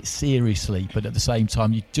take it seriously, but at the same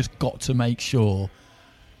time you just got to make sure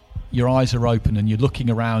your eyes are open and you're looking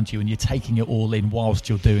around you and you're taking it all in whilst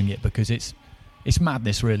you're doing it, because it's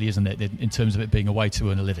madness really, isn't it, in terms of it being a way to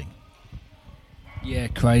earn a living. Yeah,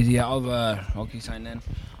 crazy. I've like you saying then,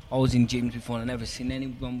 I was in gyms before and I've never seen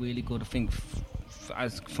anyone really good. I think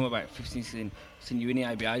as from about 15, 16, seeing you in the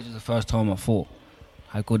ABAs was the first time I thought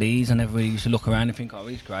how good he is. I never really used to look around and think, oh,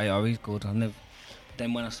 he's great, oh, he's good.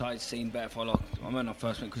 Then when I started seeing better for, like, I remember I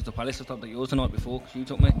first went Crystal Palace, I stopped at yours the night before because you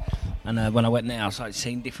took me, and when I went there I started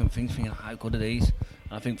seeing different things, thinking how good are these,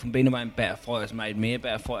 and I think from being around better fighters made me a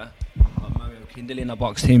better fighter. Like Mario Kindling, I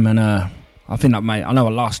boxed him, and I think that I know I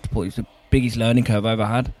lost, but it's the biggest learning curve I ever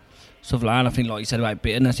had. Stuff like that. I think, like you said about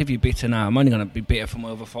bitterness, if you're bitter now, I'm only going to be bitter from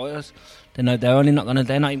other fighters. They're not even going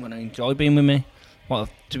to enjoy being with me. Well,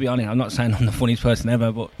 to be honest, I'm not saying I'm the funniest person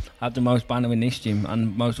ever, but I have the most banter in this gym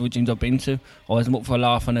and most of the gyms I've been to. Always I'm up for a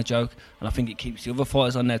laugh and a joke, and I think it keeps the other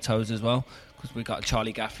fighters on their toes as well, because we've got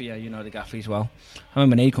Charlie Gaffey, you know the Gaffey as well. I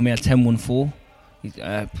remember when he come here 10-1-4.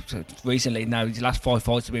 Recently, now his last 5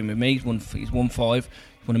 fights have been with me. He's won 5. He's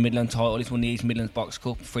won a Midland title. He's won the East Midlands Box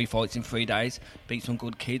Cup. 3 fights in 3 days. Beat some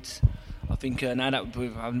good kids. I think now that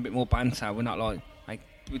we're having a bit more banter, we're not like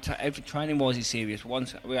every training wise is serious.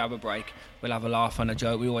 Once we have a break, we'll have a laugh and a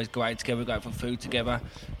joke. We always go out together, we go out for food together.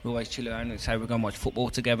 We always chill around and say we're going to watch football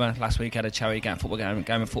together. Last week I had a charity game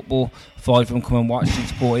of football. 5 of them come and watched and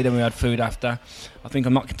supported, and we had food after. I think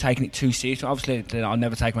I'm not taking it too serious. Obviously, I'll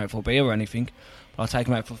never take them out for a beer or anything. But I'll take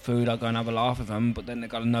them out for food. I'll go and have a laugh with them. But then they've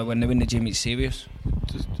got to know when they're in the gym, it's serious.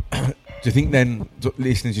 Do you think then,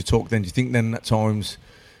 listening to you talk, then do you think then at times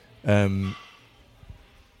the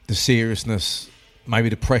seriousness, maybe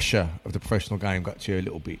the pressure of the professional game got to you a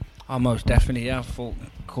little bit? Oh, most definitely, yeah. Of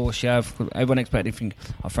course, yeah. Everyone expected to think,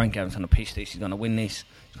 Frank Evans going to pitch this, he's going to win this,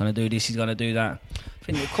 he's going to do this, he's going to do that. I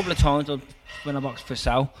think a couple of times when I boxed for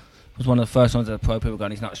Sal, was one of the first times that the pro people were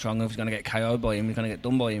going, he's not strong enough, he's going to get KO'd by him, he's going to get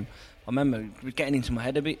done by him. I remember it was getting into my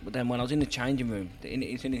head a bit, but then when I was in the changing room,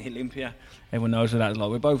 it's in Olympia, everyone knows what that was like.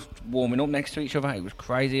 We're both warming up next to each other. It was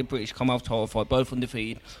crazy. A British Commonwealth title fight, both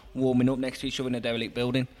undefeated, warming up next to each other in a derelict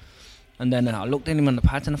building. And then I looked at him on the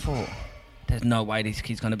pads and I thought, there's no way this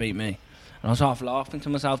kid's going to beat me. And I was half laughing to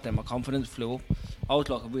myself then. My confidence flew up. I was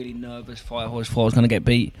like a really nervous fighter. I thought I was going to get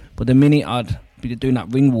beat. But the minute I'd be doing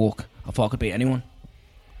that ring walk, I thought I could beat anyone.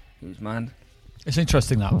 It was mad. It's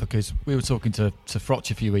interesting that, because we were talking to Frotch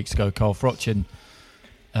a few weeks ago, Carl Frotch,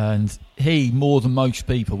 and he, more than most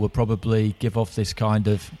people, would probably give off this kind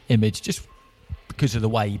of image just because of the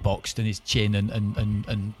way he boxed and his chin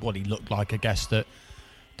and what he looked like. I guess that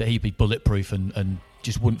he'd be bulletproof and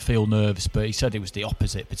just wouldn't feel nerves. But he said it was the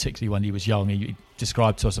opposite, particularly when he was young. He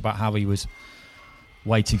described to us about how he was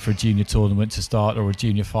waiting for a junior tournament to start or a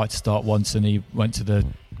junior fight to start once, and he went to the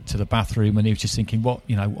bathroom and he was just thinking,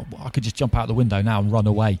 I could just jump out the window now and run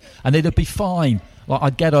away and it'd be fine. Like,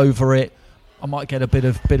 I'd get over it. I might get a bit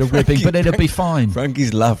of ribbing, but it'd be fine.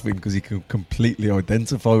 Frankie's laughing because he can completely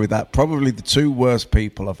identify with that. Probably the 2 worst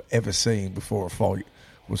people I've ever seen before a fight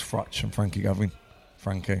was Frotch and Frankie Gavin.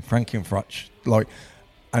 Frankie and Frotch,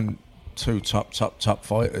 and 2 top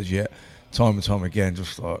fighters. Yet time and time again,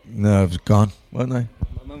 just like nerves gone, weren't they?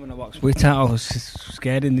 I remember when I boxed Witter, I was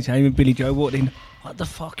scared in the gym and Billy Joe walked in. What the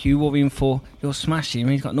fuck you worrying for? You'll smash him.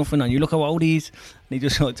 He's got nothing on you. Look how old he is. And he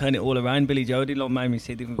just sort of turned it all around. Billy Joe did made me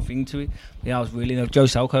say a different thing to it. But yeah, I was really nervous. Joe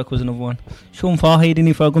Selkirk was another one. Sean Farhey, didn't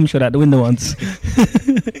he throw a gum shot out the window once?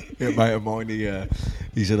 Yeah, mate of mine,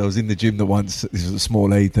 he said I was in the gym once. This was a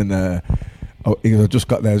small Heath, and I just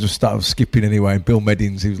got there, I just started skipping anyway, and Bill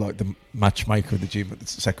Meddings, he was like the matchmaker of the gym, the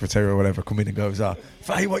secretary or whatever, come in and goes,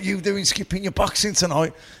 Faye, what you doing skipping your boxing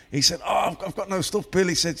tonight? He said, I've got no stuff, Bill.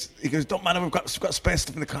 He goes, don't matter, we've got spare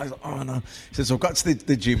stuff in the car. He's like, oh no. He says, I've got to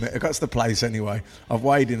the gym, I've got to the place anyway, I've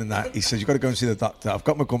weighed in and that. He says, you've got to go and see the doctor. I've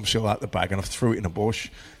got my gum shield out the bag and I've threw it in a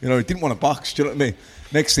bush. He didn't want to box, do you know what I mean?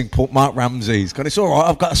 Next thing, Mark Ramsey's gone, it's all right,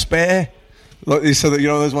 I've got a spare. Like he said,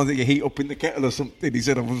 those ones that you heat up in the kettle or something. He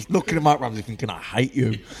said, I was looking at Mark Ramsey thinking, I hate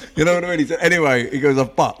you. You know what I mean? He said, anyway, he goes,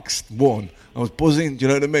 I've boxed, won. I was buzzing, do you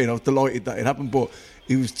know what I mean? I was delighted that it happened, but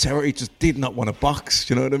he was terrible. He just did not want to box,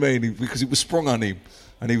 do you know what I mean? Because it was sprung on him.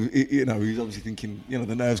 And he was obviously thinking,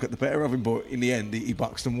 the nerves got the better of him, but in the end, he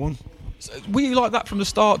boxed and won. So were you like that from the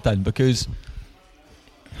start then? Because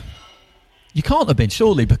you can't have been,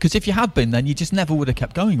 surely, because if you had been, then you just never would have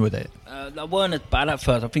kept going with it. I weren't as bad at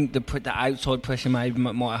first. I think the outside pressure maybe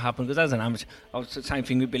might have happened, because as an amateur, I was the same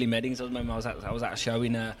thing with Billy Meddings. I remember I was at a show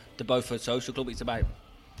in the Beaufort Social Club. It's about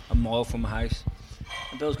a mile from my house.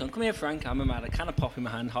 And Bill's going, come here, Frank. I remember I had a can of pop in my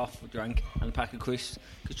hand, half a drink, and a pack of crisps.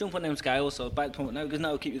 Because jump on them scales, so I was about to no, because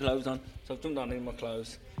no, keep your clothes on. So I've jumped on in my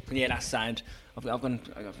clothes. And yeah, that's sound. I've gone,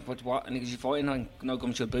 what? And he goes, you fighting? I no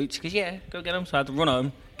gum to your boots. He goes, yeah, go get them. So I had to run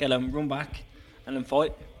home, get them, run back, and then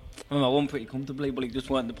fight. I remember I won pretty comfortably, but it just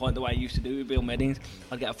weren't the point the way I used to do with Bill Meddings.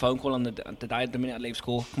 I'd get a phone call on the day, the minute I'd leave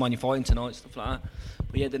school, come on, you're fighting tonight, stuff like that.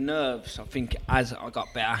 But yeah, the nerves, I think as I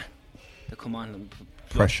got better, they come on. And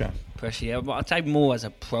Pressure, yeah. But I'd say more as a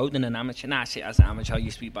pro than an amateur. Nah, shit, as an amateur, I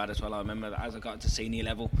used to be bad as well. I remember that as I got to senior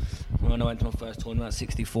level, when I went to my first tournament at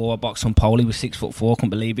 64, I boxed on pole. He was 6'4", couldn't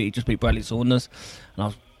believe it. He just beat Bradley Saunders. And I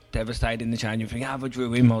was devastated in the change. You think, if I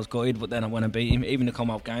drew him, I was gutted, but then when I beat him, even the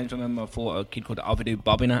Commonwealth Games, I remember I fought a kid called Ovidiu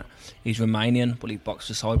Bobinat. He's Romanian, but he boxed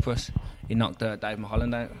for Cyprus. He knocked Dave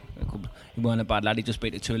Mulholland out. He weren't a bad lad, he just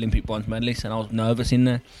beat the 2 Olympic bronze medalists, and I was nervous in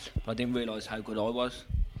there, but I didn't realise how good I was.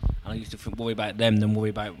 And I used to worry about them than worry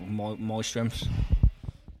about my strengths.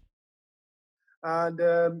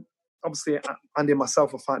 And obviously, Andy and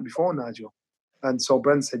myself were fighting before Nigel. And so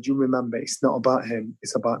Brent said, you remember, it's not about him,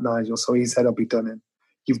 it's about Nigel. So his head will be done in.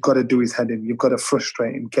 You've got to do his head in. You've got to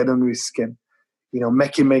frustrate him, get under his skin.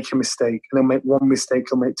 Make him make a mistake. And he'll make 1 mistake,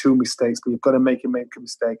 he'll make 2 mistakes, but you've got to make him make a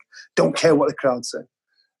mistake. Don't care what the crowd say.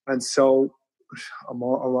 And so, I'm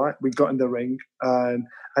all right. We got in the ring. And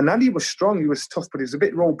Andy was strong, he was tough, but he was a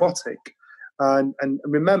bit robotic. And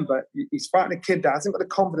remember, he's fighting a kid that hasn't got the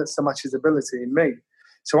confidence to match his ability in me.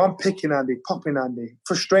 So I'm picking Andy, popping Andy,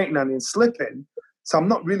 frustrating Andy and slipping. So I'm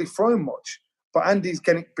not really throwing much. But Andy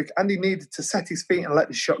needed to set his feet and let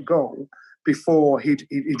the shot go before he'd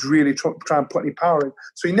really try and put any power in.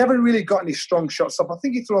 So he never really got any strong shots up. I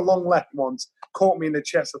think he threw a long left once, caught me in the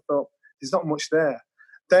chest. I thought, there's not much there.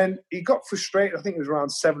 Then he got frustrated. I think it was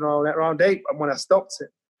around 7 or around 8 when I stopped him.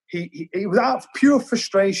 He was out of pure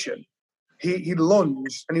frustration. He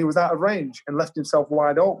lunged and he was out of range and left himself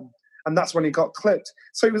wide open. And that's when he got clipped.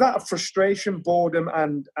 So he was out of frustration, boredom,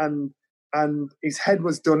 and his head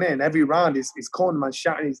was done in. Every round, his cornerman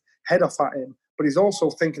shouting his head off at him. But he's also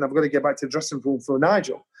thinking, I've got to get back to the dressing room for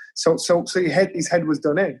Nigel. So his head was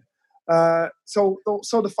done in. So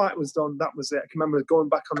the fight was done. That was it. I can remember going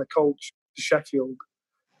back on the coach to Sheffield.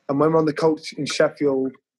 And when we were on the coach in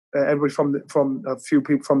Sheffield, everybody from a few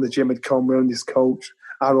people from the gym had come. We were on this coach,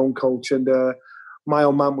 our own coach, and my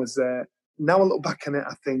old man was there. Now I look back on it,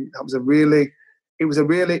 I think that was a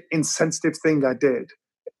really insensitive thing I did,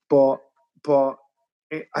 but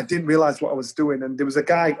I didn't realise what I was doing. And there was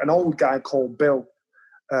an old guy called Bill,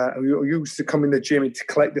 who used to come in the gym to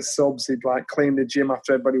collect the subs. He'd clean the gym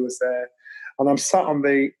after everybody was there. And I'm sat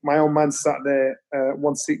my old man sat there,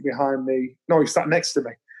 one seat behind me. No, he sat next to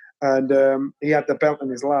me, and he had the belt in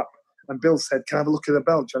his lap. And Bill said, "Can I have a look at the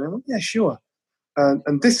belt, Johnny?" I went, "Yeah, sure."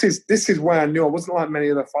 And this is where I knew I wasn't like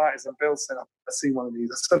many other fighters. And Bill said, "I've seen one of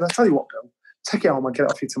these." I said, "I'll tell you what, Bill, take it home and get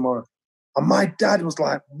it off you tomorrow." And my dad was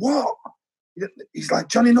like, "What?" He's like,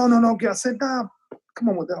 "Johnny, no. I said, "Nah, come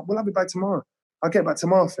on, we'll have it back tomorrow. I'll get back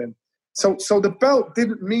tomorrow, Finn." So the belt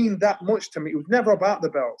didn't mean that much to me. It was never about the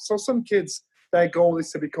belt. So some kids, their goal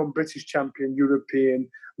is to become British champion, European,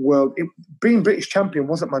 world. Being British champion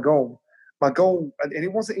wasn't my goal. My goal, and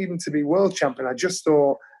it wasn't even to be world champion. I just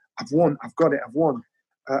thought, I've won. I've got it. I've won.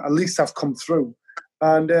 At least I've come through.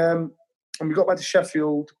 And we got back to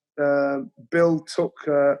Sheffield. Bill took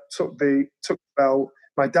the belt.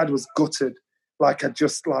 My dad was gutted. I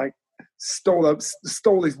just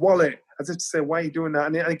stole his wallet. As if to say, "Why are you doing that?"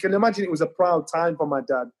 And I can imagine it was a proud time for my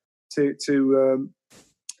dad to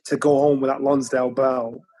go home with that Lonsdale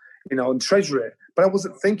belt, and treasure it. But I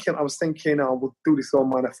wasn't thinking. I was thinking, "Oh, we'll do this old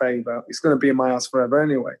man a favour. It's going to be in my house forever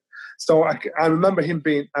anyway." So I remember him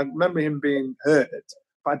being hurt,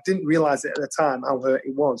 but I didn't realise it at the time how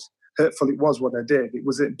hurtful it was what I did. It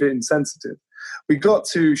was a bit insensitive. We got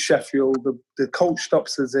to Sheffield. The coach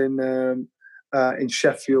stops us in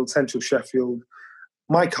Sheffield, central Sheffield.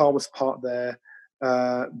 My car was parked there.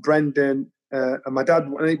 Brendan and my dad,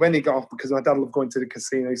 when he got off, because my dad loved going to the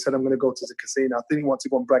casino, he said, "I'm going to go to the casino." I didn't want to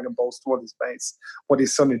go and brag and boast to his mates what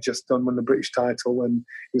his son had just done, won the British title, and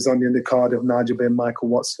he was on the undercard of Nigel Bay and Michael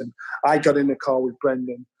Watson. I got in the car with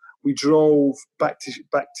Brendan. We drove back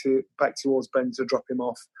towards Brendan to drop him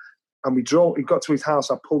off. And he got to his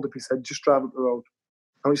house. I pulled up. He said, "Just drive up the road."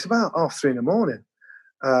 And it's about 3:30 in the morning.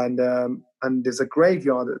 And there's a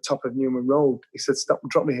graveyard at the top of Newman Road. He said, "Stop,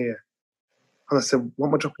 drop me here." And I said, "What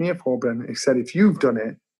am I dropping here for, Brendan?" He said, "If you've done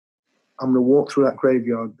it, I'm going to walk through that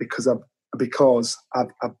graveyard because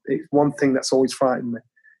it's one thing that's always frightened me.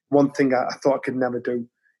 One thing I thought I could never do."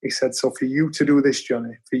 He said, "So for you to do this,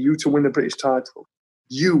 Johnny, for you to win the British title,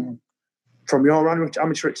 from your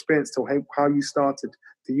amateur experience to how you started,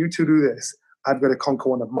 for you to do this, I've got to conquer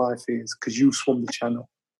one of my fears because you swum the channel."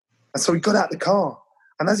 And so he got out the car.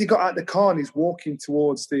 And as he got out the car and he's walking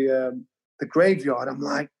towards the graveyard, I'm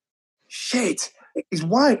like, shit, his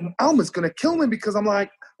wife, Alma's going to kill me, because I'm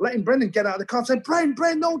like, letting Brendan get out of the car. I'm saying,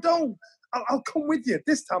 Brendan, no, don't. I'll come with you.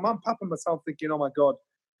 This time I'm papping myself thinking, oh my God,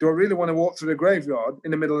 do I really want to walk through the graveyard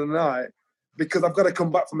in the middle of the night? Because I've got to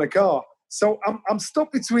come back from the car. So I'm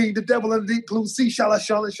stuck between the devil and the deep blue sea, shall I?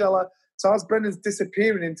 So as Brendan's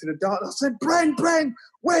disappearing into the dark, I said, Bren,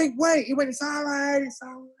 wait. He went, it's all right.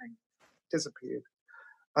 Disappeared.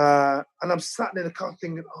 And I'm sat in the car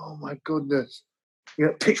thinking, oh my goodness.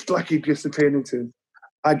 Pitch black he disappeared into.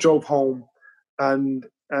 I drove home, and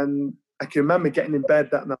I can remember getting in bed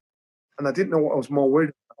that night, and I didn't know what I was more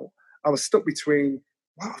worried about. I was stuck between,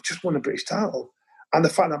 wow, I've just won a British title, and the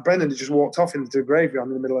fact that Brendan had just walked off into the graveyard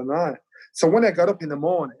in the middle of the night. So when I got up in the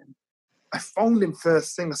morning, I phoned him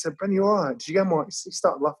first thing. I said, "Brendan, you all right? Did you get more?" He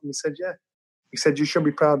started laughing. He said, "Yeah." He said, "You should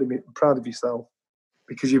be proud of me, proud of yourself,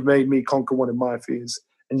 because you've made me conquer one of my fears,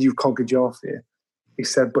 and you've conquered your fear." He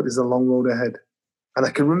said, "But there's a long road ahead," and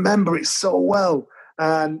I can remember it so well.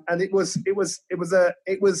 And it was.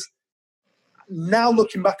 Now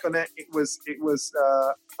looking back on it, it was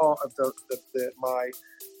part of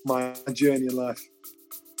my journey in life.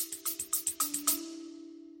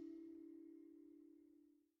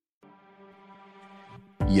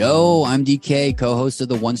 Yo, I'm DK, co-host of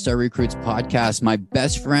the One Star Recruits podcast. My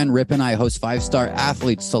best friend Rip and I host 5-star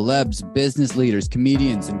athletes, celebs, business leaders,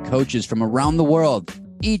 comedians, and coaches from around the world.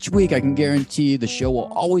 Each week, I can guarantee the show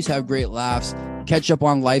will always have great laughs, catch up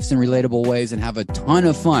on life's in relatable ways, and have a ton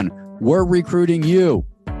of fun. We're recruiting you.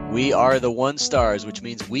 We are the One Stars, which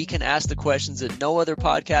means we can ask the questions that no other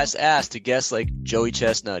podcast asks to guests like Joey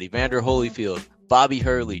Chestnut, Evander Holyfield, Bobby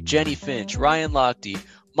Hurley, Jenny Finch, Ryan Lochte,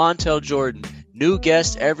 Montel Jordan. New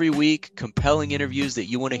guests every week, compelling interviews that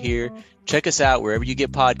you want to hear. Check us out wherever you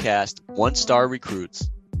get podcasts. One Star Recruits.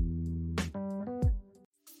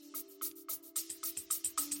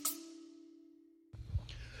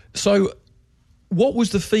 So, what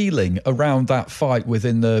was the feeling around that fight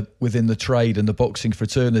within the trade and the boxing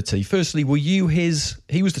fraternity? Firstly, he was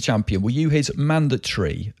the champion. Were you his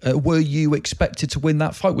mandatory? Were you expected to win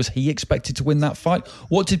that fight? Was he expected to win that fight?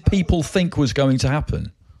 What did people think was going to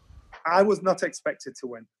happen? I was not expected to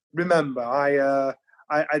win. Remember,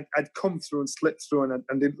 I'd come through and slipped through, and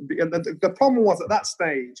the problem was at that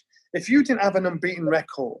stage, if you didn't have an unbeaten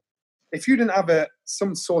record, if you didn't have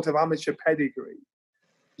some sort of amateur pedigree,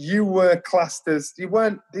 you were classed as they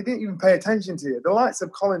didn't even pay attention to you. The likes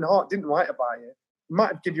of Colin Hart didn't write about you. He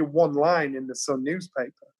might have given you one line in the Sun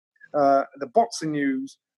newspaper. The boxing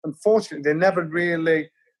news, unfortunately, they never really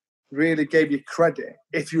gave you credit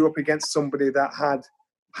if you're up against somebody that had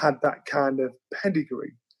that kind of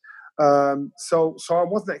pedigree. So I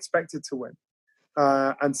wasn't expected to win.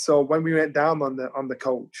 And so when we went down on the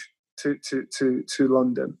coach to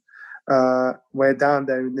London, we're down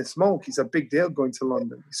there in the smoke. It's a big deal going to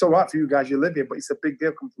London. It's all right for you guys, you live here, but it's a big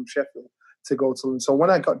deal coming from Sheffield to go to London. So when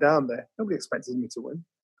I got down there, nobody expected me to win,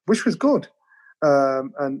 which was good.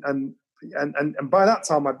 And by that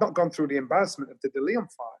time, I'd not gone through the embarrassment of the De Leon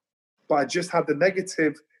fight, but I just had the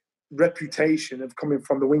negative reputation of coming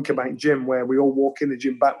from the Winkerbank gym, where we all walk in the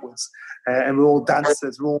gym backwards, and we're all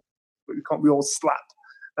dancers, we all slap,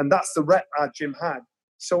 and that's the rep our gym had.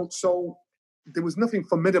 So there was nothing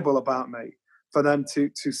formidable about me for them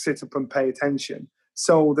to sit up and pay attention.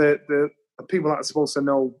 So the people that are supposed to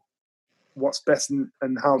know what's best and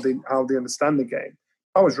how they understand the game,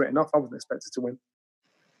 I was written off. I wasn't expected to win.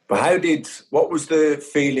 But what was the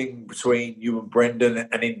feeling between you and Brendan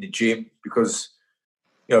and in the gym? Because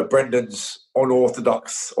Brendan's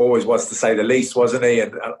unorthodox, always was, to say the least, wasn't he?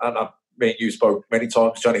 And I mean, you spoke many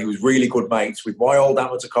times, Johnny. He was really good mates with my old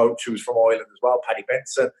amateur coach, who was from Ireland as well, Paddy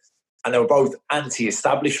Benson, and they were both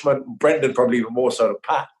anti-establishment. Brendan probably even more so than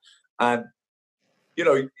Pat. And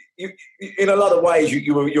you, in a lot of ways,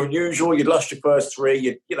 you're unusual. You'd lost your first three.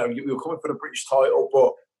 You were coming for the British title,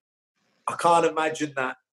 but I can't imagine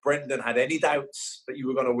that Brendan had any doubts that you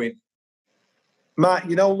were going to win. Matt,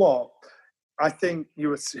 you know what? I think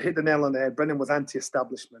you hit the nail on the head. Brendan was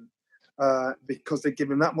anti-establishment because they give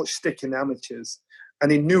him that much stick in the amateurs.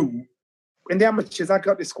 And he knew, in the amateurs, I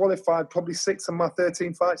got disqualified probably 6 of my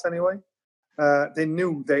 13 fights anyway. They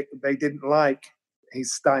knew they didn't like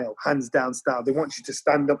his style, hands down style. They want you to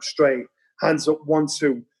stand up straight, hands up, 1,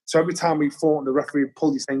 2. So every time we fought, the referee would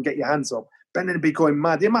pull you saying, "Get your hands up." Brendan would be going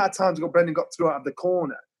mad. The amount of times Brendan got through out of the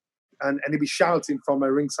corner, and he'd be shouting from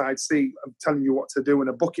a ringside seat, telling you what to do, and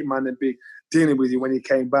a bucket man would be dealing with you when you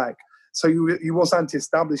came back. So he was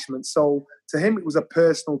anti-establishment. So to him, it was a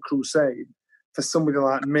personal crusade for somebody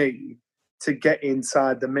like me to get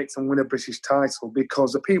inside the mix and win a British title,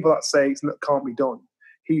 because the people that say it can't be done,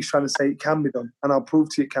 he's trying to say it can be done, and I'll prove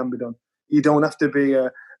to you it can be done. You don't have to be an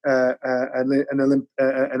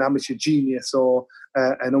amateur genius or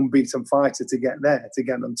an unbeaten fighter to get there, to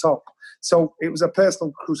get on top. So it was a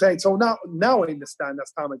personal crusade. So now I understand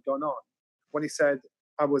as time had gone on, when he said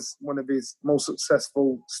I was one of his most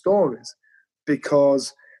successful stories,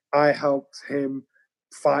 because I helped him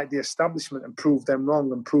fight the establishment and prove them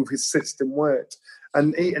wrong and prove his system worked.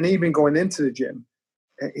 And even going into the gym,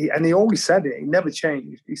 he always said it, he never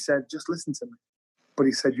changed. He said, "Just listen to me." But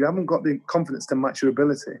he said, "You haven't got the confidence to match your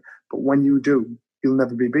ability, but when you do, you'll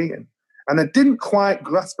never be beaten. And I didn't quite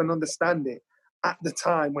grasp and understand it at the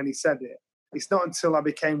time when he said it. It's not until I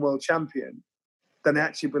became world champion that I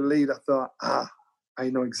actually believed. I thought, I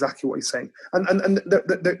know exactly what he's saying. And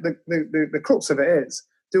the crux of it is,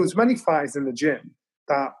 there was many fighters in the gym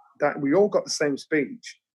that we all got the same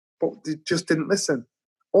speech, but they just didn't listen.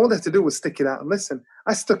 All they had to do was stick it out and listen.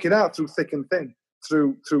 I stuck it out through thick and thin,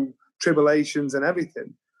 through tribulations and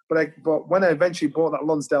everything. But when I eventually brought that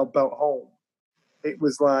Lonsdale belt home, it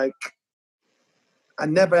was like, I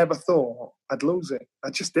never ever thought I'd lose it. I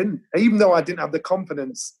just didn't. Even though I didn't have the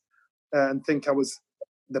confidence and think I was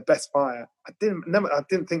the best fighter, I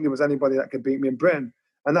didn't think there was anybody that could beat me in Britain.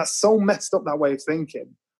 And that's so messed up, that way of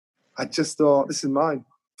thinking. I just thought, this is mine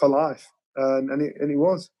for life. And it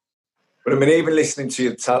was. But I mean, even listening to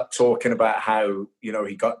you talking about how, you know,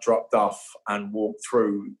 he got dropped off and walked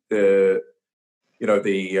through the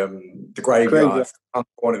graveyard on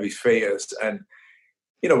one of his fears. And,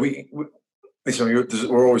 you know,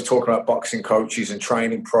 we're always talking about boxing coaches and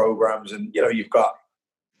training programs. And, you know, you've got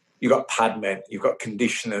padmen, you've got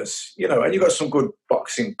conditioners, you know, and you've got some good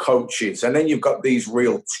boxing coaches. And then you've got these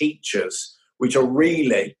real teachers, which are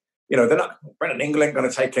really, you know, Brendan Ingle ain't going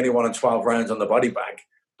to take anyone on 12 rounds on the body bag,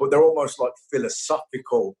 but they're almost like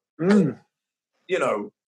philosophical, you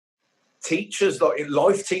know, teachers, like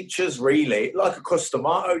life teachers, really, like a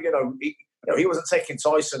Customato. You know, he wasn't taking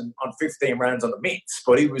Tyson on 15 rounds on the mitts,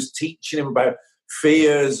 but he was teaching him about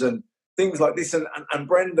fears and things like this. And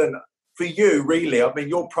Brendan, for you, really, I mean,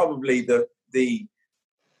 you're probably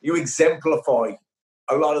you exemplify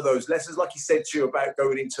a lot of those lessons. Like he said to you about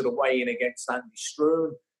going into the weigh-in against Andy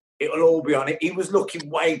Struan, it'll all be on it. He was looking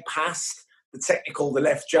way past the technical, the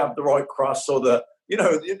left jab, the right cross, or the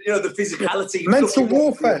physicality. Mental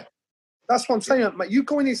warfare. That's what I'm saying. Mate, you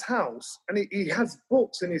go in his house, and he has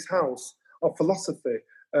books in his house of philosophy,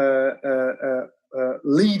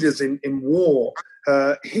 leaders in war,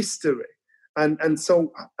 history, and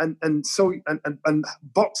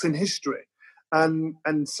boxing history,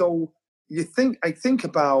 and so I think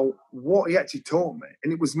about what he actually taught me,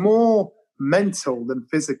 and it was more mental than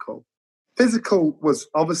physical. Physical was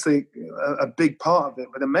obviously a big part of it,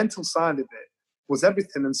 but the mental side of it was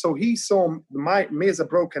everything. And so he saw me as a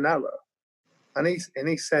broken arrow. And he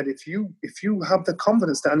said, if you have the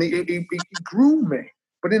confidence, and he grew me,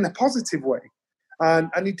 but in a positive way,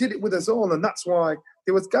 and he did it with us all, and that's why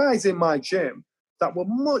there was guys in my gym that were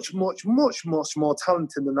much, much, much, much more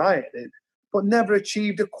talented than I did, but never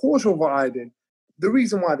achieved a quarter of what I did. The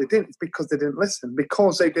reason why they didn't is because they didn't listen,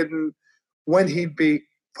 because they didn't. When he'd be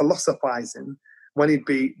philosophizing, when he'd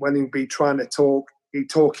be trying to talk, he'd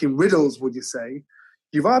talk in riddles. Would you say?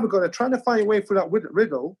 You've either got to try to find a way through that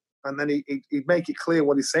riddle, and then he'd make it clear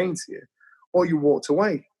what he's saying to you, or you walked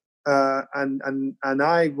away. And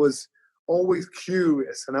I was always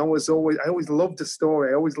curious, and I always loved the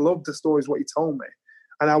story. I always loved the stories what he told me,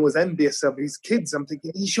 and I was envious of his kids. I'm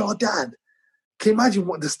thinking, he's your dad. Can you imagine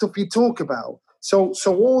what the stuff he'd talk about? So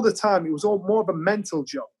all the time, it was all more of a mental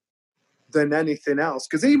job than anything else.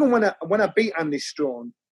 Because even when I beat Andy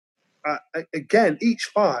Struan, again, each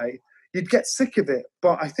fight, you'd get sick of it.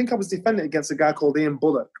 But I think I was defending against a guy called Ian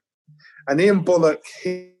Bullock. And Ian Bullock,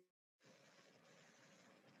 he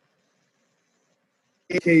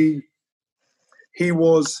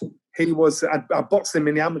was I boxed him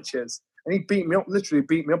in the amateurs, and he beat me up, literally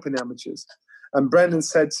beat me up in the amateurs. And Brendan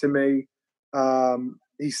said to me,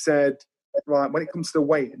 he said, right, when it comes to the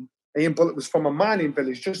weigh-in, Ian Bullock was from a mining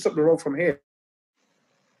village just up the road from here.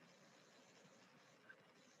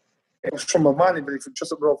 It was from a mining village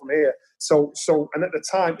just up the road from here. So, and at the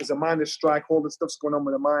time, it was a miners' strike, all the stuff's going on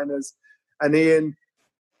with the miners. And Ian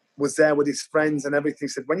was there with his friends and everything. He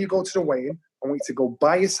said, when you go to the weigh-in, I want you to go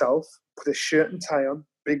by yourself, put a shirt and tie on,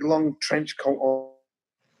 big long trench coat on.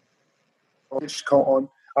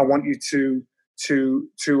 I want you to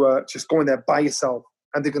just go in there by yourself.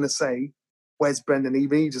 And they're going to say, where's Brendan?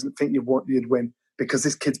 Even he doesn't think you'd win because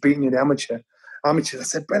this kid's beating you in the amateurs. I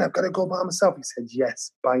said, Brendan, I've got to go by myself. He said,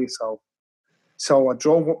 yes, by yourself. So I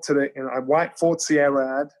drove up to I white Ford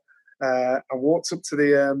Sierra ad. I walked up to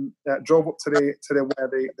drove up to where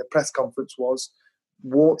the press conference was,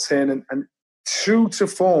 walked in, and true to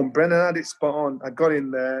form, Brendan had it spot on. I got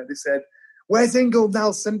in there. They said, where's Ingle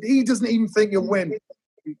Nelson? He doesn't even think you'll win.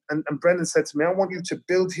 And Brendan said to me, I want you to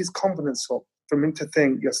build his confidence up for him to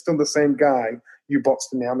think you're still the same guy you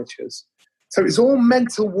boxed in the amateurs. So it's all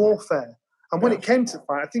mental warfare. And when it came to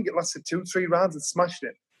fight, I think it lasted 2-3 rounds and smashed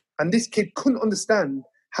it. And this kid couldn't understand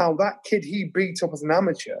how that kid he beat up as an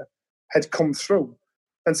amateur had come through.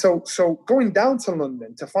 And so going down to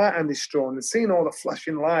London to fight Andy Struan and seeing all the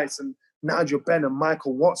flashing lights and Nigel Benn and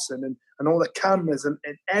Michael Watson and all the cameras and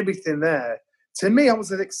everything there. To me, I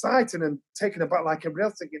was excited and taken aback like everybody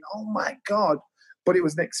else, thinking, oh my God. But it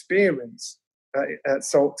was an experience,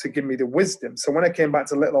 so to give me the wisdom. So when I came back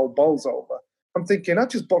to little old Bolsover, I'm thinking, I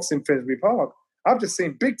just boxed in Finsbury Park. I've just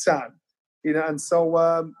seen big time, and so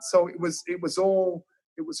it was all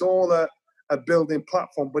a building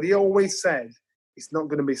platform. But he always said, it's not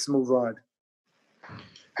going to be a smooth ride.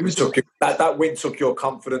 That win took your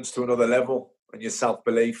confidence to another level and your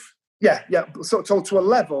self-belief. Yeah. So to a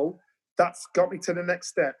level that's got me to the next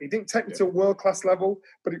step. It didn't take me to a world-class level,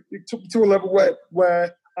 but it took me to a level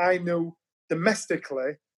where I knew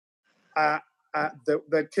domestically,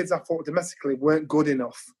 the kids I fought domestically weren't good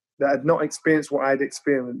enough. That had not experienced what I'd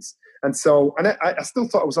experienced. And so, I still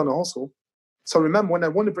thought I was on a hustle. So remember, when I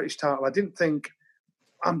won the British title, I didn't think,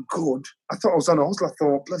 I'm good. I thought I was on a hustle. I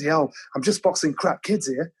thought, bloody hell, I'm just boxing crap kids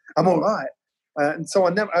here. I'm all right. And so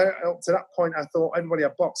up to that point, I thought everybody I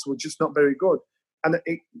boxed were just not very good. And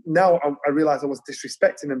now I realise I was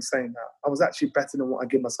disrespecting them saying that. I was actually better than what I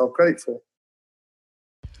give myself credit for.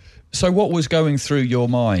 So what was going through your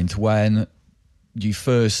mind when you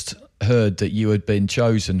first heard that you had been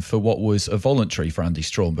chosen for what was a voluntary for Andy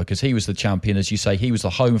Strawn? Because he was the champion, as you say, he was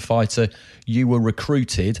the home fighter. You were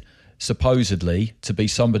recruited, supposedly, to be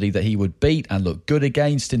somebody that he would beat and look good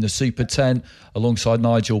against in the Super 10 alongside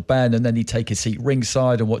Nigel Benn, and then he'd take a seat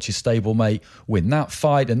ringside and watch his stablemate win that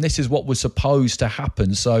fight. And this is what was supposed to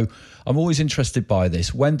happen. So I'm always interested by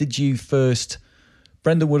this. When did you first...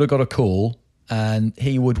 Brendan would have got a call and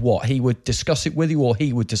he would what? He would discuss it with you, or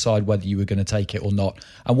he would decide whether you were going to take it or not?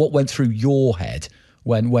 And what went through your head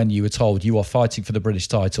when you were told you are fighting for the British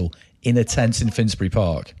title in a tent in Finsbury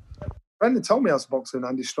Park? Brendan told me I was boxing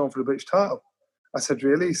Andy Strawn for the British title. I said,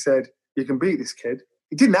 really? He said, you can beat this kid.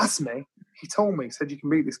 He didn't ask me. He told me. He said, you can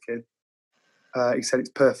beat this kid. He said,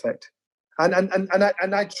 it's perfect. And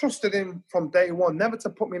I trusted him from day one, never to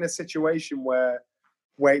put me in a situation where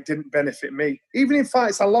it didn't benefit me. Even in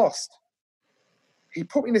fights I lost, he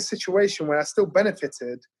put me in a situation where I still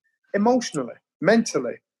benefited emotionally,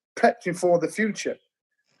 mentally, prepped me for the future.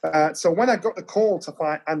 So when I got the call to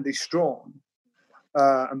fight Andy Strawn,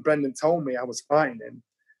 and Brendan told me I was fighting him,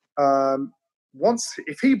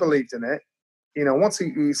 if he believed in it, once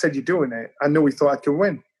he said you're doing it, I knew he thought I could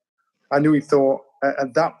win. I knew he thought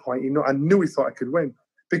at that point, I knew he thought I could win.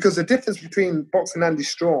 Because the difference between boxing Andy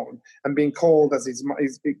Strawn and being called as his,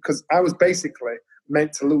 because I was basically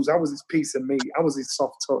meant to lose. I was his piece of meat. I was his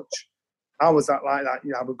soft touch. I was like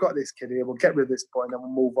that, we've got this kid here, we'll get rid of this boy and then we'll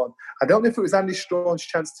move on. I don't know if it was Andy Strawn's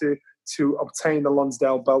chance to obtain the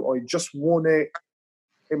Lonsdale belt, or he just won it.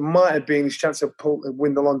 It might have been his chance to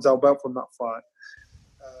win the Lonsdale belt from that fight.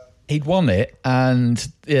 He'd won it, and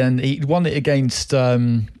he'd won it against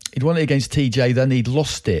TJ. Then he'd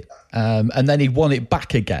lost it, and then he'd won it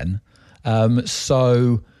back again.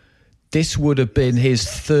 So this would have been his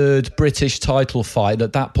third British title fight.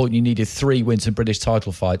 At that point, you needed 3 wins in British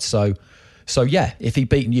title fights. So yeah, if he'd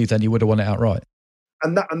beaten you, then he would have won it outright.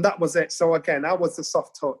 And that was it. So again, I was the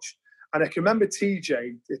soft touch. And I can remember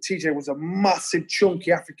TJ. TJ was a massive,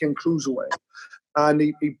 chunky African cruiserweight. And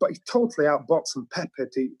he totally outboxed and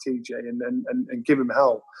peppered TJ and give him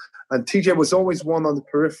hell. And TJ was always one on the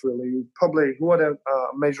peripheral. Who had a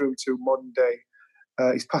measuring to modern day.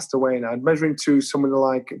 He's passed away now. I'd measure him to someone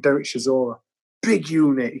like Derek Chisora. Big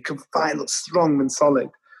unit. He can fight, look strong and solid,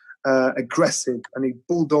 aggressive, and he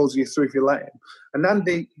bulldozes you through if you let him. And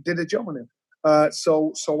Andy did a job on him.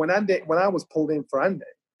 So when I was pulled in for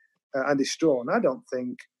Andy Strawn, I don't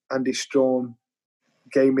think Andy Strawn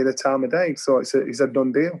gave me the time of day. So it's a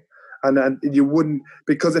done deal. And you wouldn't,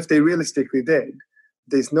 because if they realistically did,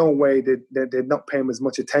 there's no way they'd not pay him as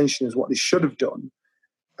much attention as what they should have done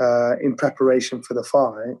in preparation for the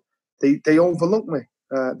fight. They overlooked me.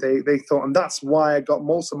 They thought, and that's why I got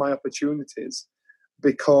most of my opportunities,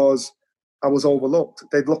 because I was overlooked.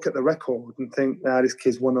 They'd look at the record and think, this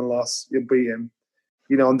kid's won and lost, you'll beat him.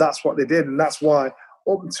 And that's what they did. And that's why,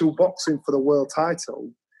 up until boxing for the world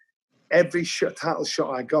title, every title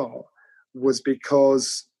shot I got was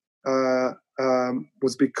because they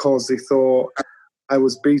thought I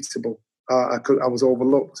was beatable. I was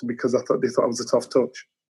overlooked because they thought I was a tough touch.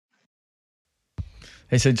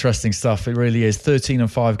 It's interesting stuff. It really is.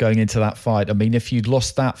 13-5 going into that fight. I mean, if you'd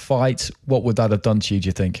lost that fight, what would that have done to you, do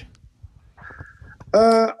you think?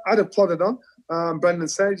 I'd have plodded on. Brendan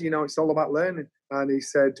said, it's all about learning. And he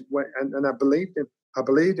said, and I believed him.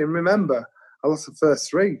 Remember, I lost the first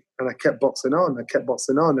 3 and I kept boxing on.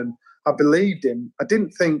 And I believed him. I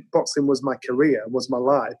didn't think boxing was my career, was my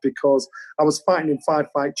life, because I was fighting in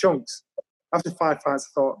 5-fight chunks. After 5 fights,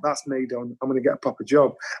 I thought, that's me done. I'm going to get a proper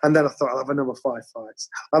job. And then I thought, I'll have another 5 fights.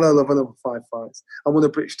 And I'll have another 5 fights. I won the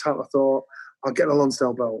British title. I thought, I'll get a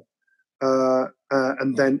Lonsdale belt.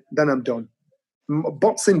 And then I'm done.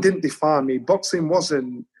 Boxing didn't define me. Boxing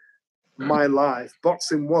wasn't my life.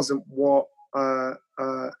 Boxing wasn't what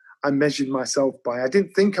I measured myself by. I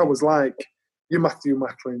didn't think I was like you Matthew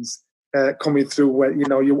Macklins coming through where,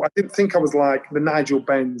 I didn't think I was like the Nigel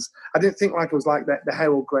Benns. I didn't think like I was like the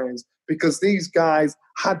Harold Grahams, because these guys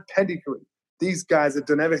had pedigree. These guys had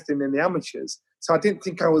done everything in the amateurs. So I didn't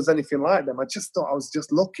think I was anything like them. I just thought I was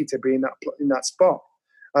just lucky to be in that spot.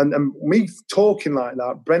 And me talking like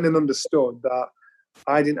that, Brendan understood that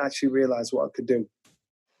I didn't actually realise what I could do.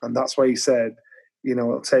 And that's why he said,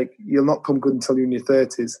 you'll not come good until you're in your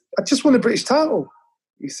 30s. I just won a British title.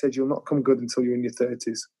 He said, you'll not come good until you're in your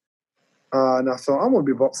 30s. And I thought, I won't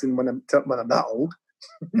be boxing when I'm that old.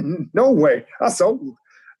 No way, that's old.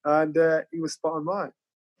 And he was spot on right.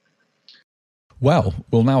 Well,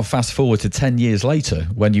 we'll now fast forward to 10 years later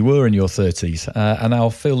when you were in your 30s, and I'll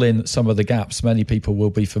fill in some of the gaps. Many people will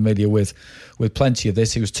be familiar with plenty of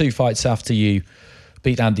this. It was 2 fights after you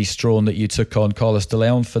beat Andy Strawn that you took on Carlos De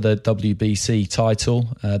Leon for the WBC title.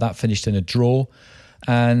 That finished in a draw.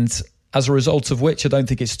 And as a result of which, I don't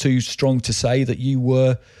think it's too strong to say that you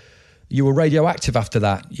were radioactive after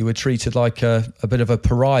that. You were treated like a bit of a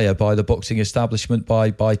pariah by the boxing establishment, by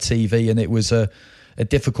TV, and it was a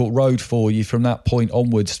difficult road for you from that point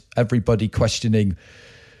onwards. Everybody questioning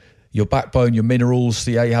your backbone, your minerals.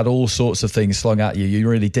 You had all sorts of things slung at you. You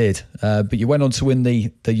really did. But you went on to win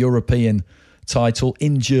the European title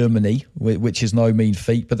in Germany, which is no mean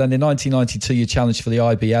feat. But then in 1992, you challenged for the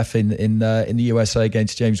IBF in the USA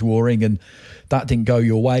against James Waring, and that didn't go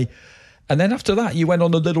your way. And then after that, you went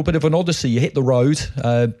on a little bit of an odyssey. You hit the road.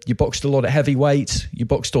 You boxed a lot at heavyweight. You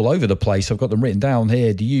boxed all over the place. I've got them written down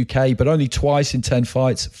here. The UK, but only twice in 10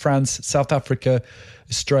 fights. France, South Africa,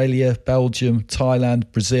 Australia, Belgium, Thailand,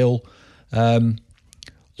 Brazil.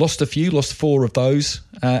 Lost a few, lost 4 of those.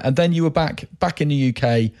 And then you were back in the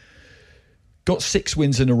UK, got 6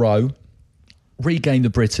 wins in a row, regained the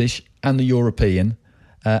British and the European.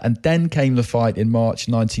 And then came the fight in March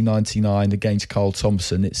 1999 against Carl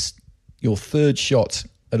Thompson. It's your 3rd shot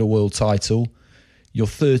at a world title. You're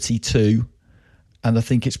 32. And I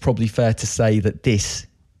think it's probably fair to say that this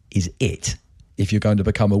is it if you're going to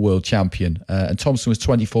become a world champion. And Thompson was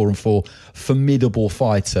 24-4, formidable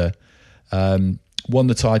fighter. Won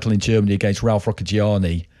the title in Germany against Ralph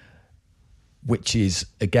Roccagiani, which is,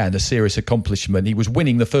 again, a serious accomplishment. He was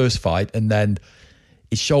winning the first fight and then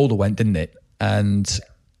his shoulder went, didn't it?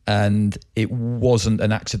 And it wasn't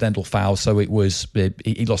an accidental foul, so he lost by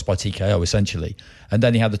TKO essentially. And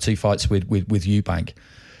then he had the 2 fights with Eubank.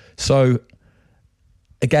 So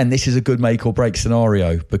again, this is a good make or break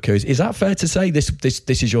scenario, because is that fair to say this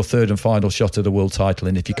is your 3rd and final shot at the world title?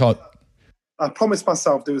 And if you can't, I promised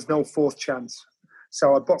myself there was no 4th chance.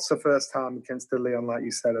 So I boxed the first time against De Leon, like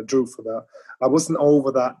you said. I drew for that. I wasn't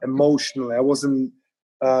over that emotionally. I wasn't.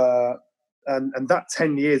 And that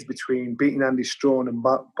 10 years between beating Andy Strawn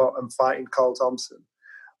and fighting Carl Thompson,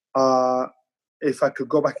 if I could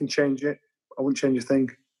go back and change it, I wouldn't change a thing.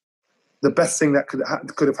 The best thing that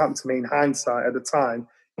could have happened to me in hindsight at the time,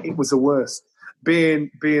 it was the worst. Being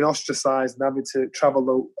ostracised and having to travel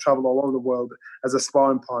all over the world as a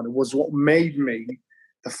sparring partner was what made me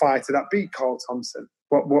the fighter that beat Carl Thompson.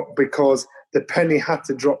 Because the penny had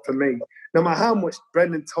to drop for me. No matter how much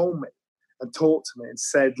Brendan told me and talked to me and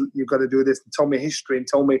said, you've got to do this, and told me history and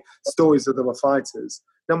told me stories of other fighters,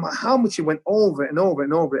 no matter how much he went over it and over it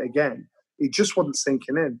and over it again, it just wasn't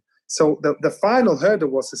sinking in. So the final hurdle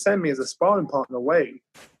was to send me as a sparring partner away,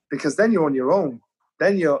 because then you're on your own.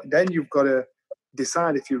 Then you've got to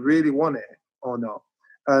decide if you really want it or not.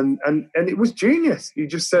 And it was genius. He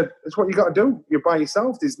just said, it's what you got to do. You're by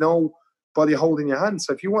yourself. There's nobody holding your hand.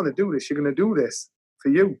 So if you want to do this, you're going to do this for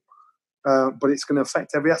you. But it's going to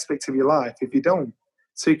affect every aspect of your life if you don't.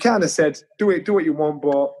 So he kind of said, do what you want,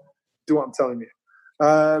 but do what I'm telling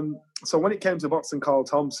you. So when it came to boxing Carl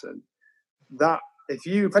Thompson, that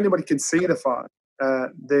if anybody can see the fight,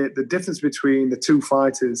 the difference between the 2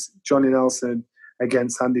 fighters, Johnny Nelson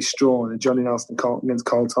against Andy Strawn and Johnny Nelson against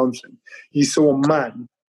Carl Thompson, you saw a man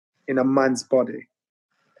in a man's body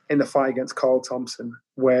in the fight against Carl Thompson,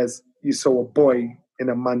 whereas you saw a boy in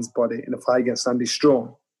a man's body in the fight against Andy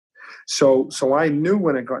Strawn. So I knew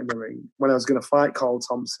when I got in the ring, when I was going to fight Carl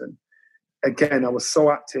Thompson, again, I was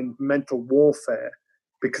so acting mental warfare,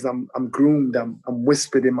 because I'm groomed, I'm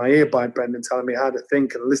whispered in my ear by Brendan, telling me how to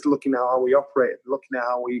think and looking at how he operated, looking at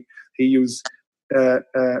how he used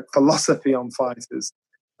philosophy on fighters.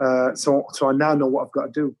 So I now know what I've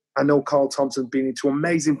got to do. I know Carl Thompson's been into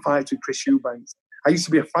amazing fights with Chris Eubanks. I used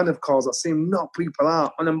to be a fan of Carl's. I see him knock people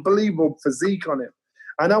out, an unbelievable physique on him.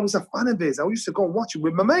 And I was a fan of his. I used to go and watch him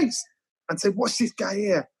with my mates and say, watch this guy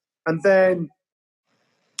here. And then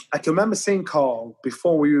I can remember seeing Carl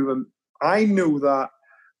before we even... I knew that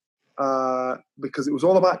because it was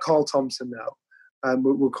all about Carl Thompson now. And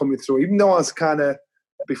we're coming through. Even though I was kind of...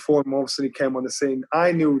 Before him, obviously, he came on the scene,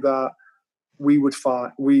 I knew that we would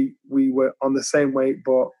fight. We were on the same weight,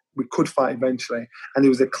 but we could fight eventually. And there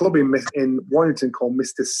was a club in Warrington called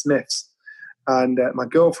Mr. Smith's. And my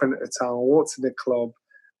girlfriend at the time, I walked to the club,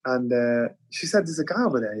 and she said, there's a guy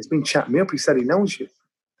over there. He's been chatting me up. He said he knows you.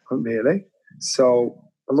 I went, really? So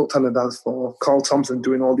I looked on the dance floor. Carl Thompson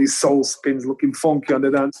doing all these soul spins, looking funky on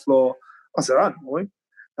the dance floor. I said, I know him.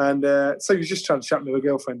 And so he was just trying to chat me with a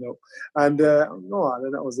girlfriend up. And no,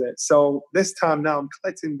 and that was it. So this time now I'm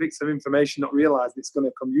collecting bits of information, not realising it's going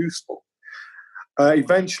to come useful.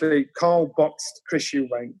 Eventually, Carl boxed Chris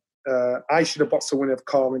Eubank. I should have boxed the winner of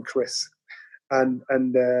Carl and Chris. And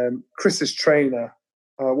Chris's trainer,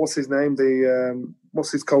 what's his name?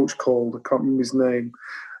 What's his coach called? I can't remember his name.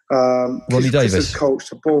 Ronnie Davis. Chris's coach,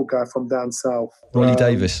 the bald guy from down south. Ronnie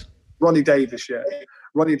Davis. Ronnie Davis, yeah.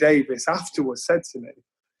 Ronnie Davis afterwards said to me,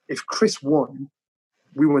 if Chris won,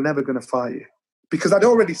 we were never going to fight you. Because I'd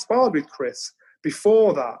already sparred with Chris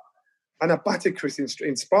before that. And I battered Chris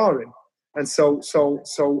in sparring. And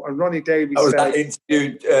and Ronnie Davis said... that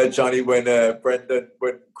interview, Johnny, when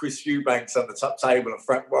Chris Eubanks on the top table and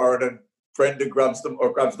Frank Warren and Brendan grabs the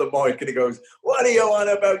mic and he goes, what are you on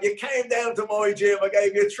about? You came down to my gym, I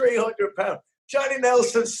gave you £300. Johnny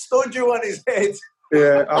Nelson stood you on his head.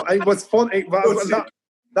 Yeah, it was funny.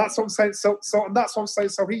 That's what I'm saying. So that's what I'm saying.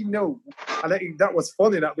 So he knew. And that was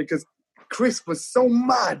funny, because Chris was so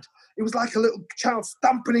mad. It was like a little child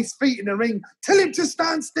stamping his feet in the ring. Tell him to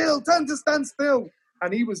stand still. Tell him to stand still.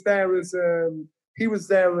 And he was there as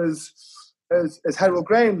Harold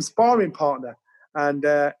Graham's sparring partner. And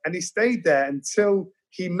he stayed there until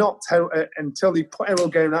he knocked put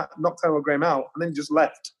Harold Graham out, knocked Harold Graham out, and then he just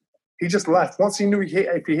left. He just left. Once he knew if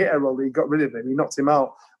he hit Harold, he got rid of him. He knocked him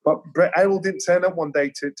out. But Harold didn't turn up one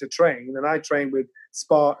day to train, and I trained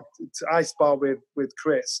I sparred with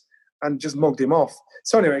Chris and just mugged him off.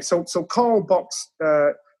 So anyway, so Carl boxed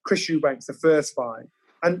Chris Eubanks the first fight.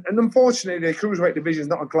 And unfortunately, the cruiserweight division is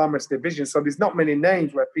not a glamorous division, so there's not many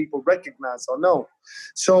names where people recognise or know.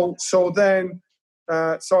 So I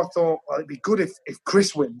thought, well, it'd be good if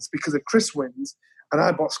Chris wins, because if Chris wins and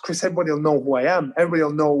I box Chris, everybody will know who I am. Everybody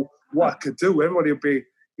will know what I could do. Everybody will be,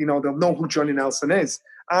 they'll know who Johnny Nelson is.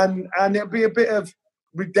 And it'll be a bit of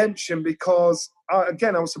redemption because,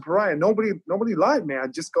 again, I was a pariah. Nobody liked me. I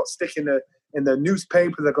just got stick in the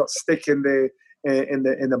newspapers. I got stick in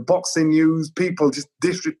the boxing news. People just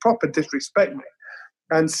proper disrespect me.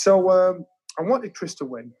 And so I wanted Chris to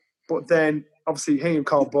win. But then, obviously, he and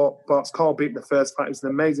Carl boxed. Carl beat the first fight. It was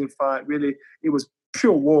an amazing fight. Really, it was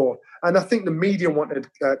pure war. And I think the media wanted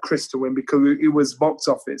Chris to win because it was box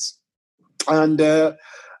office. And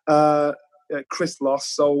Chris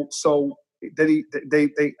lost. So they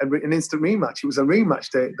an instant rematch. It was a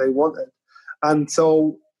rematch they wanted. And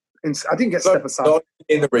so I didn't get step aside.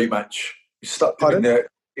 In the rematch. You stopped him in there.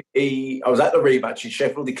 I was at the rematch in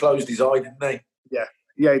Sheffield. He closed his eye, didn't he?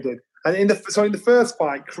 Yeah, he did. And in the first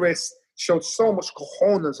fight, Chris showed so much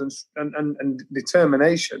cojones and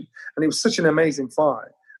determination, and it was such an amazing fight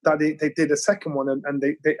that they did a second one, and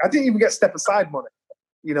they I didn't even get step aside money,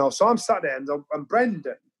 So I'm sat there, and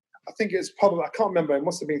Brendan, I think it was probably, I can't remember, it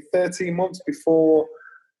must have been 13 months before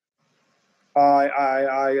I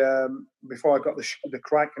got the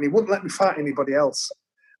crack, and he wouldn't let me fight anybody else,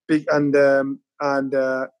 and the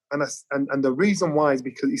reason why is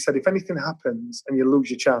because he said, if anything happens and you lose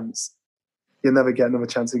your chance, you'll never get another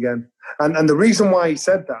chance again. And the reason why he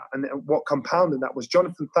said that, and what compounded that, was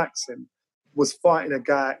Jonathan Thaxton was fighting a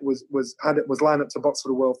guy, was lined up to box for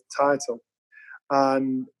the world title,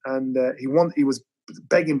 and he was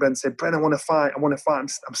begging Brent, said, Brent, I want to fight.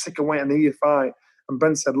 I'm sick of waiting. I need you to fight. And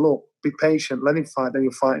Brent said, look, be patient, let him fight, then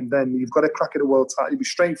you'll fight him then. You've got a crack at the world title, you'll be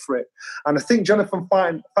straight for it. And I think Jonathan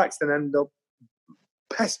Thaxton ended up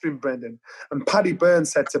pestering Brendan. And Paddy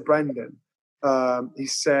Burns said to Brendan, he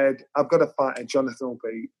said, I've got a fighter Jonathan will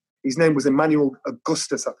beat. His name was Emmanuel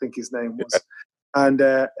Augustus, I think his name was. And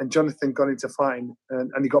Jonathan got into fighting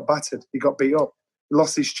and he got battered. He got beat up. He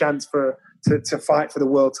lost his chance to fight for the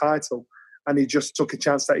world title. And he just took a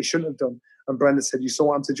chance that he shouldn't have done. And Brendan said, you saw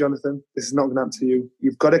what happened to Jonathan? This is not going to happen to you.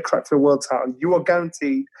 You've got to crack for the world title. You are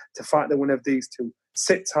guaranteed to fight the winner of these two.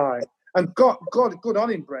 Sit tight. And God, good on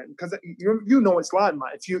him, Brent, because you know it's like,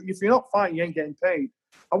 Matt. If you're not fighting, you ain't getting paid.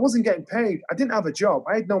 I wasn't getting paid. I didn't have a job.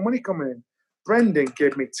 I had no money coming in. Brendan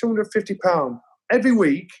gave me £250 every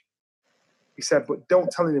week. He said, but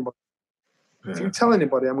don't tell anybody. If you tell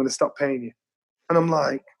anybody, I'm going to stop paying you. And I'm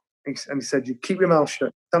like, and he said, you keep your mouth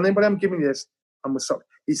shut. Tell anybody I'm giving you this, I'm going to stop.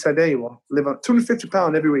 He said, there you are. Live on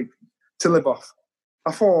 £250 every week to live off.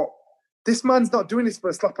 I thought, this man's not doing this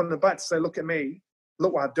for a slap on the back to say, look at me,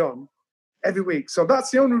 look what I've done every week. So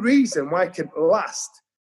that's the only reason why I could last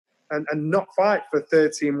and not fight for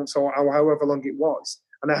 13 months or however long it was.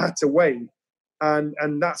 And I had to wait.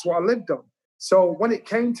 And that's what I lived on. So when it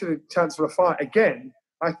came to the chance for a fight again,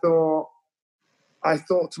 I thought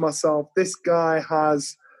to myself, this guy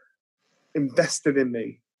has invested in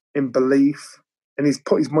me, in belief, and he's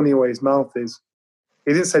put his money where his mouth is.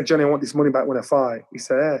 He didn't say, Johnny, I want this money back when I fight. He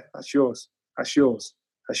said, hey, that's yours. That's yours.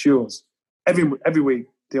 That's yours. Every week.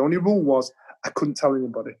 The only rule was I couldn't tell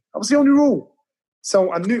anybody. That was the only rule.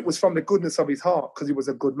 So I knew it was from the goodness of his heart because he was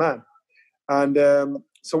a good man. And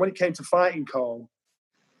so when it came to fighting Carl,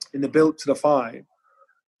 in the build to the fight,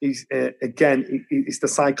 he's it's the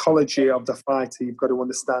psychology of the fighter. You've got to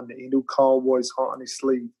understand it. He knew Carl wore his heart on his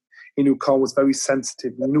sleeve. He knew Carl was very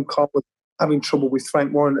sensitive. He knew Carl was having trouble with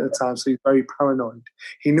Frank Warren at the time, so he's very paranoid.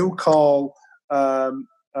 He knew Carl.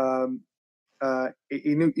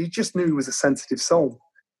 He just knew he was a sensitive soul.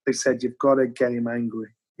 They said, you've got to get him angry.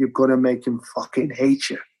 You've got to make him fucking hate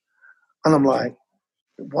you. And I'm like,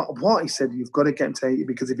 what? He said, you've got to get him to hate you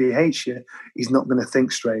because if he hates you, he's not going to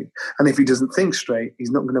think straight. And if he doesn't think straight, he's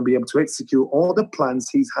not going to be able to execute all the plans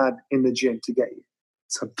he's had in the gym to get you.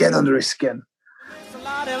 So get under his skin.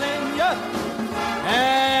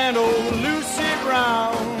 And old Lucy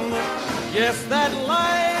Brown, yes, that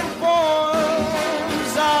line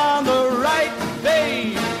forms on the right,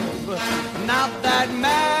 babe. Not that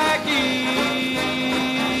Maggie's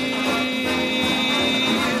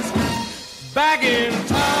back in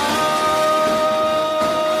town.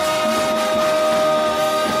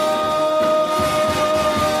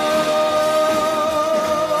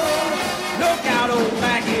 Look out, old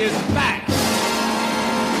Maggie is back.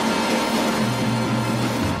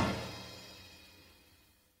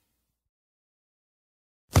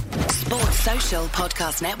 Sports Social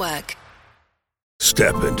Podcast Network.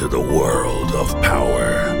 Step into the world of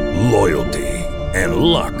power, loyalty, and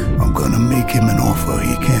luck. I'm gonna make him an offer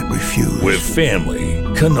he can't refuse. With family,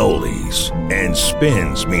 cannolis, and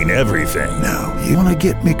spins mean everything. Now, you wanna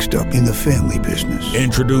get mixed up in the family business.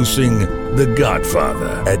 Introducing The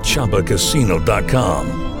Godfather at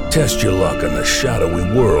ChumbaCasino.com. Test your luck in the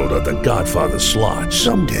shadowy world of The Godfather slot.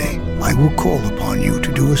 Someday, I will call upon you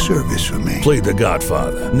to do a service for me. Play The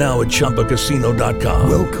Godfather now at ChumbaCasino.com.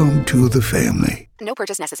 Welcome to the family. No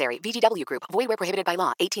purchase necessary. VGW Group. Void where prohibited by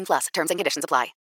law. 18+. Terms and conditions apply.